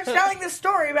he starts telling this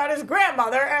story about his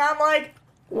grandmother, and I'm like,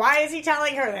 why is he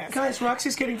telling her this? Guys,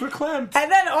 Roxy's getting verklempt. And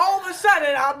then all of a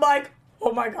sudden, I'm like,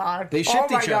 oh my god. They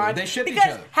shipped each other. They shipped each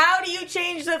because other. How do you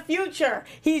change the future?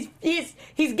 He's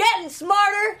getting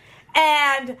smarter,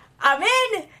 and I'm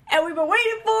in, and we've been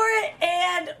waiting for it,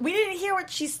 and we didn't hear what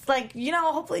she's like. You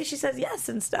know, hopefully she says yes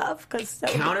and stuff. Because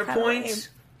counterpoint.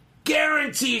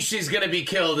 Guarantee she's going to be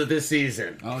killed this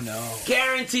season. Oh, no.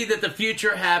 Guarantee that the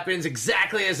future happens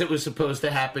exactly as it was supposed to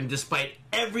happen, despite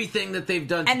everything that they've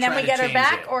done to and then try we to get her change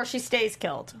back, it. or she stays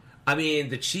killed. I mean,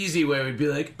 the cheesy way would be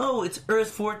like, oh, it's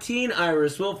Earth 14,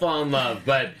 Iris, we'll fall in love.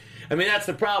 But, I mean, that's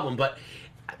the problem. But,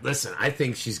 listen, I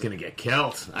think she's going to get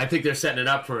killed. I think they're setting it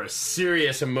up for a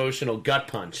serious emotional gut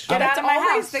punch. Get out That's of my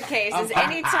always house. the case. Is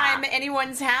anytime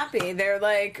anyone's happy, they're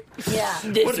like, Yeah.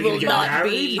 This will not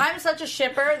be. I'm such a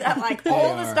shipper that, like,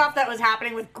 all the stuff that was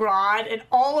happening with Grodd and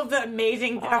all of the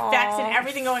amazing effects and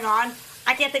everything going on,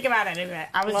 I can't think about any of it.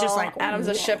 I was just like, Adam's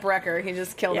a whoa. shipwrecker. He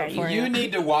just killed it for you. You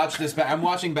need to watch this back. I'm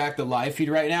watching back the live feed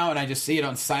right now, and I just see it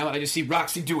on silent. I just see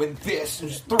Roxy doing this and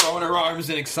just throwing her arms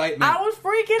in excitement. I was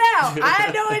freaking out. I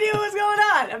had no idea what was going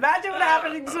on. Imagine what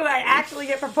happens when I actually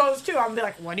get proposed to. I'm gonna be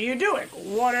like, what are you doing?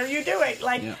 What are you doing?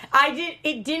 Like,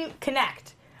 it didn't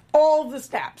connect. All the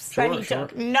steps that he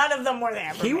took, none of them were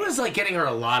there for He me. was, like, getting her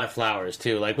a lot of flowers,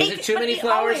 too. Like, was it too but many he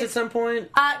flowers always- at some point?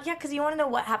 Yeah, because you want to know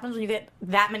what happens when you get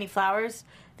that many flowers?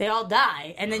 They all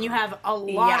die, and then you have a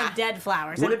lot of dead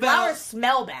flowers. What and about- flowers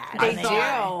smell bad. They when do.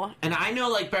 die. And I know,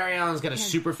 like, Barry Allen's got a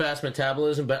super fast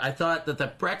metabolism, but I thought that the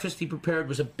breakfast he prepared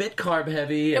was a bit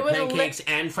carb-heavy, It was a pancakes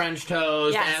and French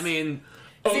toast. Yes. I mean...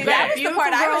 See, okay. that was the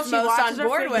part I was Beautiful girl, most she on watches her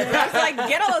board food. with. I was like,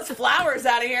 get all those flowers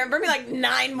out of here and bring me like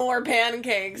 9 more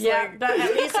pancakes. Yeah, Like, but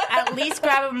at least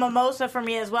grab a mimosa for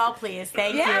me as well, please.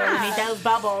 Thank you. Yeah. We need those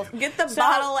bubbles. get the So-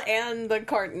 bottle and the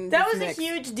carton. That just was mixed. a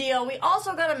huge deal. We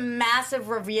also got a massive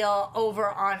reveal over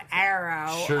on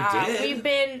Arrow. Sure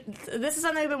did. This is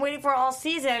something we've been waiting for all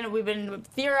season. We've been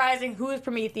theorizing who is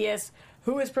Prometheus,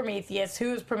 who is Prometheus,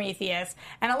 who is Prometheus.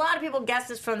 And a lot of people guessed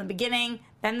this from the beginning.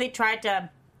 Then they tried to,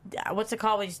 what's it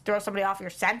called when you throw somebody off your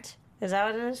scent? Is that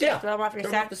what it is? Yeah. Throw them off your Throw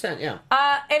 'em scent? off the scent, yeah.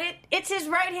 And it's his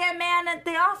right-hand man at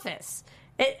the office.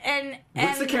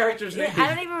 What's the character's name? I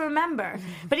don't even remember.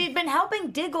 But he'd been helping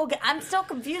Diggle I'm still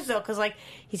confused, though, because, like,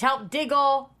 he's helped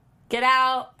Diggle get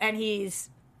out, and he's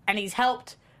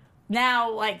helped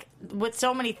now, like, with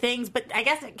so many things. But I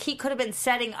guess he could have been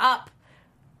setting up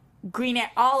Green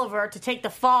Oliver to take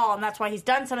the fall, and that's why he's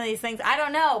done some of these things. I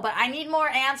don't know, but I need more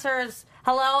answers.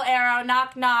 Hello, Arrow,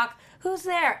 knock, knock. Who's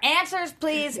there? Answers,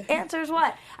 please. Answers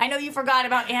what? I know you forgot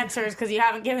about answers because you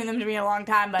haven't given them to me in a long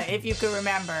time, but if you could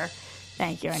remember,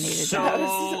 thank you. I needed So, that.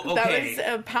 That okay.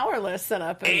 was a powerless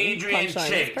setup. And Adrian punchline.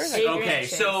 Chase. Perfect. Adrian Okay,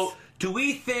 Chase. so do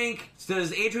we think,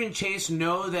 does Adrian Chase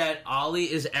know that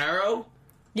Ollie is Arrow?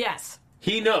 Yes,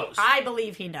 He knows. I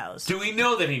believe he knows. Do we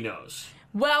know that he knows?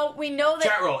 Well, we know that.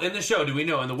 Chat roll, in the show, do we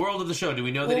know? In the world of the show, do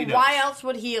we know that he knows? Why else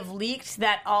would he have leaked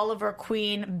that Oliver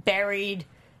Queen buried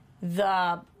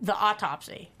the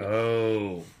autopsy?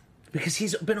 Oh. Because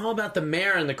he's been all about the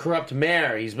mayor and the corrupt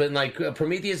mayor. He's been like,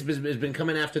 Prometheus has been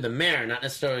coming after the mayor, not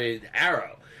necessarily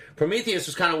Arrow. Prometheus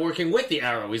was kind of working with the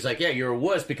Arrow. He's like, yeah, you're a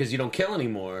wuss because you don't kill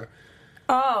anymore.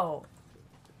 Oh.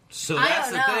 So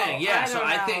that's the thing. Yeah,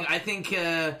 I think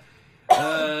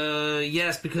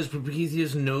yes, because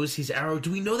Prometheus knows he's Arrow.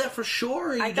 Do we know that for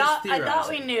sure? Or I thought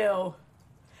we knew.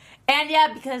 And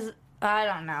yeah, because I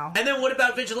don't know. And then what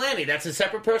about Vigilante? That's a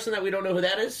separate person that we don't know who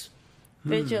that is?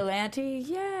 Vigilante,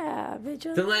 yeah,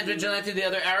 Vigilante, the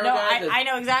other Arrow no, guy? I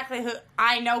know exactly who.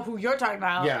 I know who you're talking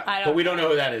about. Yeah, but we don't know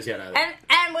who that is yet either.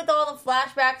 And with all the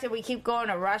flashbacks and we keep going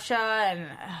to Russia and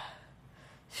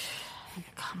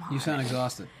come on, You sound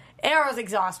exhausted. Arrow's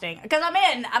exhausting because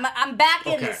I'm back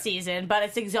in this season, but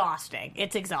it's exhausting.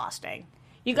 It's exhausting.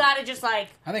 You gotta just I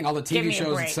think all the TV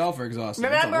shows itself are exhausting.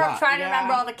 Remember, I'm trying to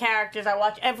remember all the characters. I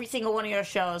watch every single one of your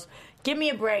shows. Give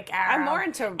me a break, Arrow. I'm more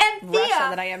into Russia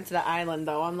than I am to the island,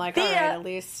 though. I'm like, all right, at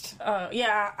least. At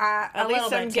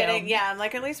least I'm getting. Yeah, I'm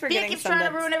like, at least we're Thea getting. Keeps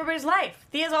trying to ruin everybody's life.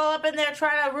 Thea's all up in there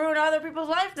trying to ruin other people's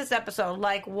life this episode.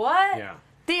 Like what? Yeah.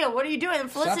 Thea, what are you doing?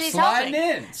 Felicity's Stop sliding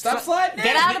in. Stop sliding in.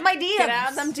 Get out of my DMs. Get out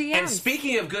of them DMs. And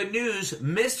speaking of good news,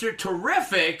 Mr.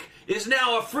 Terrific is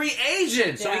now a free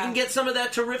agent, so we can get some of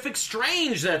that terrific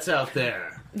Strange that's out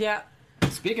there. Yeah.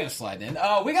 Speaking of sliding in,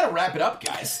 we got to wrap it up,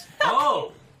 guys.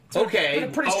 Oh. Okay. Been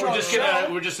a pretty strong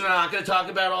we're just not going to talk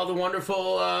about all the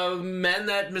wonderful men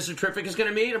that Mr. Terrific is going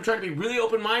to meet. I'm trying to be really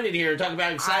open-minded here and talk about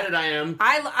how excited I am.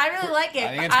 I really like it.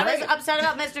 I think it's great. Was upset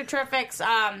about Mr. Terrific's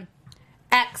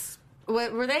ex.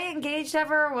 Were they engaged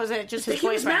ever, or was it just his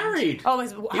boyfriend? He was married. Oh,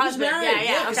 his husband. He was married.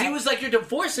 Yeah, because okay. he was like, you're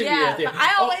divorcing me. Yeah, but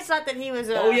I always thought that he was.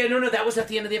 No, that was at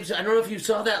the end of the episode. I don't know if you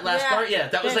saw that last part. Yeah,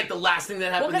 that was like the last thing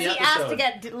that happened in the episode. Because he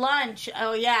asked to get lunch.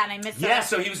 Oh, yeah, and I missed it. Yeah,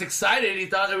 so he was excited. He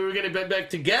thought that we were going to be back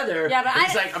together. Yeah, but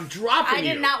he's like, I'm dropping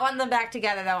you. I did not want them back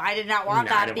together, though. I did not want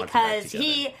that because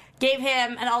he gave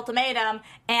him an ultimatum,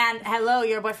 and hello,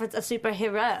 your boyfriend's a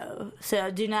superhero, so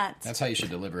do not. That's how you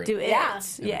should deliver it. Do it. Yeah.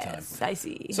 Yes, I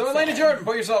see. So, Elena Jordan,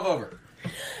 put yourself over.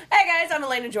 Hey guys, I'm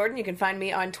Elena Jordan. You can find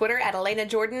me on Twitter at Elena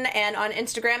Jordan and on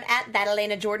Instagram at That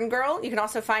Elena Jordan Girl. You can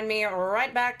also find me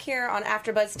right back here on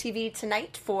AfterBuzz TV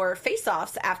tonight for Face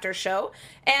Off's after show.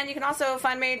 And you can also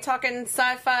find me talking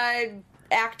sci-fi,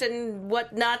 acting,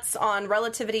 whatnots on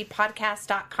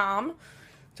RelativityPodcast.com.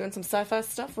 Doing some sci-fi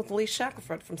stuff with Lee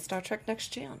Shackelford from Star Trek Next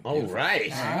Gen. All right.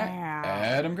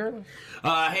 Adam Gertler.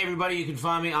 Hey, everybody. You can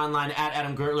find me online at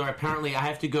Adam Gertler. Apparently, I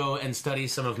have to go and study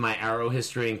some of my Arrow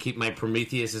history and keep my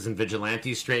Prometheus and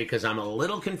Vigilante straight because I'm a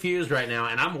little confused right now,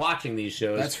 and I'm watching these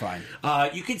shows. That's fine.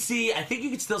 You can see, I think you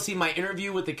can still see my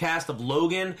interview with the cast of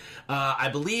Logan. I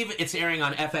believe it's airing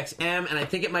on FXM, and I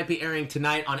think it might be airing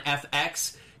tonight on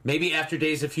FX. Maybe after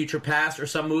Days of Future Past or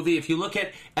some movie. If you look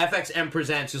at FXM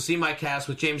Presents, you'll see my cast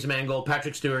with James Mangold,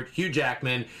 Patrick Stewart, Hugh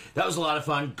Jackman. That was a lot of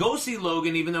fun. Go see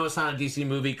Logan, even though it's not a DC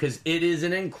movie, because it is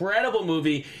an incredible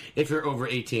movie if you're over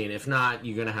 18. If not,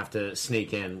 you're going to have to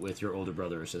sneak in with your older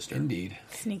brother or sister. Indeed.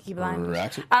 Sneaky blind.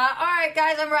 Roxy. All right,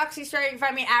 guys, I'm Roxy Stryer. You can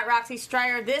find me at Roxy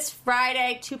Stryer this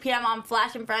Friday, 2 p.m. on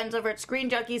Flash and Friends over at Screen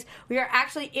Junkies. We are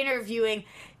actually interviewing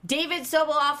David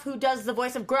Soboleff, who does the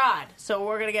voice of Grodd. So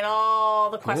we're going to get all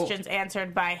the questions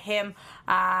answered by him.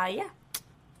 Yeah.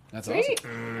 That's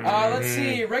awesome. Let's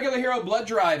see. Regular Hero Blood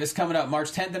Drive is coming up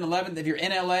March 10th and 11th. If you're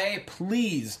in LA,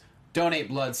 please donate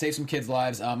blood. Save some kids'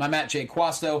 lives. I'm at Jay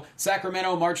Quasto.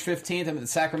 Sacramento, March 15th. I'm at the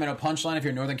Sacramento Punchline if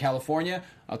you're in Northern California.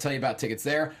 I'll tell you about tickets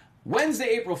there.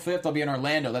 Wednesday, April 5th, I'll be in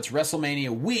Orlando. That's WrestleMania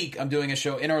week. I'm doing a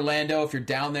show in Orlando. If you're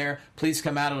down there, please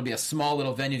come out. It'll be a small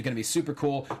little venue. It's going to be super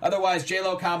cool. Otherwise,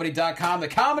 JLoComedy.com. The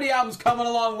comedy album's coming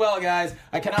along well, guys.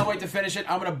 I cannot wait to finish it.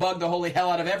 I'm going to bug the holy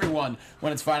hell out of everyone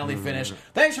when it's finally finished.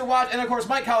 Thanks for watching. And, of course,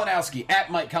 Mike Kalinowski,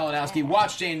 at Mike Kalinowski.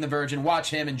 Watch Jane the Virgin.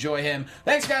 Watch him. Enjoy him.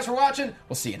 Thanks, guys, for watching.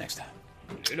 We'll see you next time.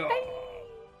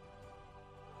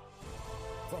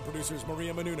 From producers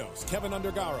Maria Menounos, Kevin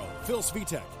Undergaro, Phil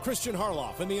Svitek, Christian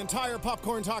Harloff, and the entire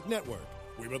Popcorn Talk Network,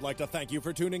 we would like to thank you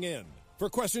for tuning in. For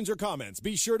questions or comments,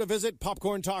 be sure to visit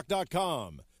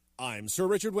popcorntalk.com. I'm Sir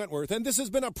Richard Wentworth, and this has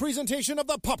been a presentation of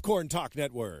the Popcorn Talk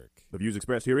Network. The views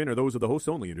expressed herein are those of the hosts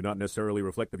only and do not necessarily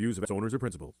reflect the views of its owners or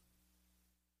principals.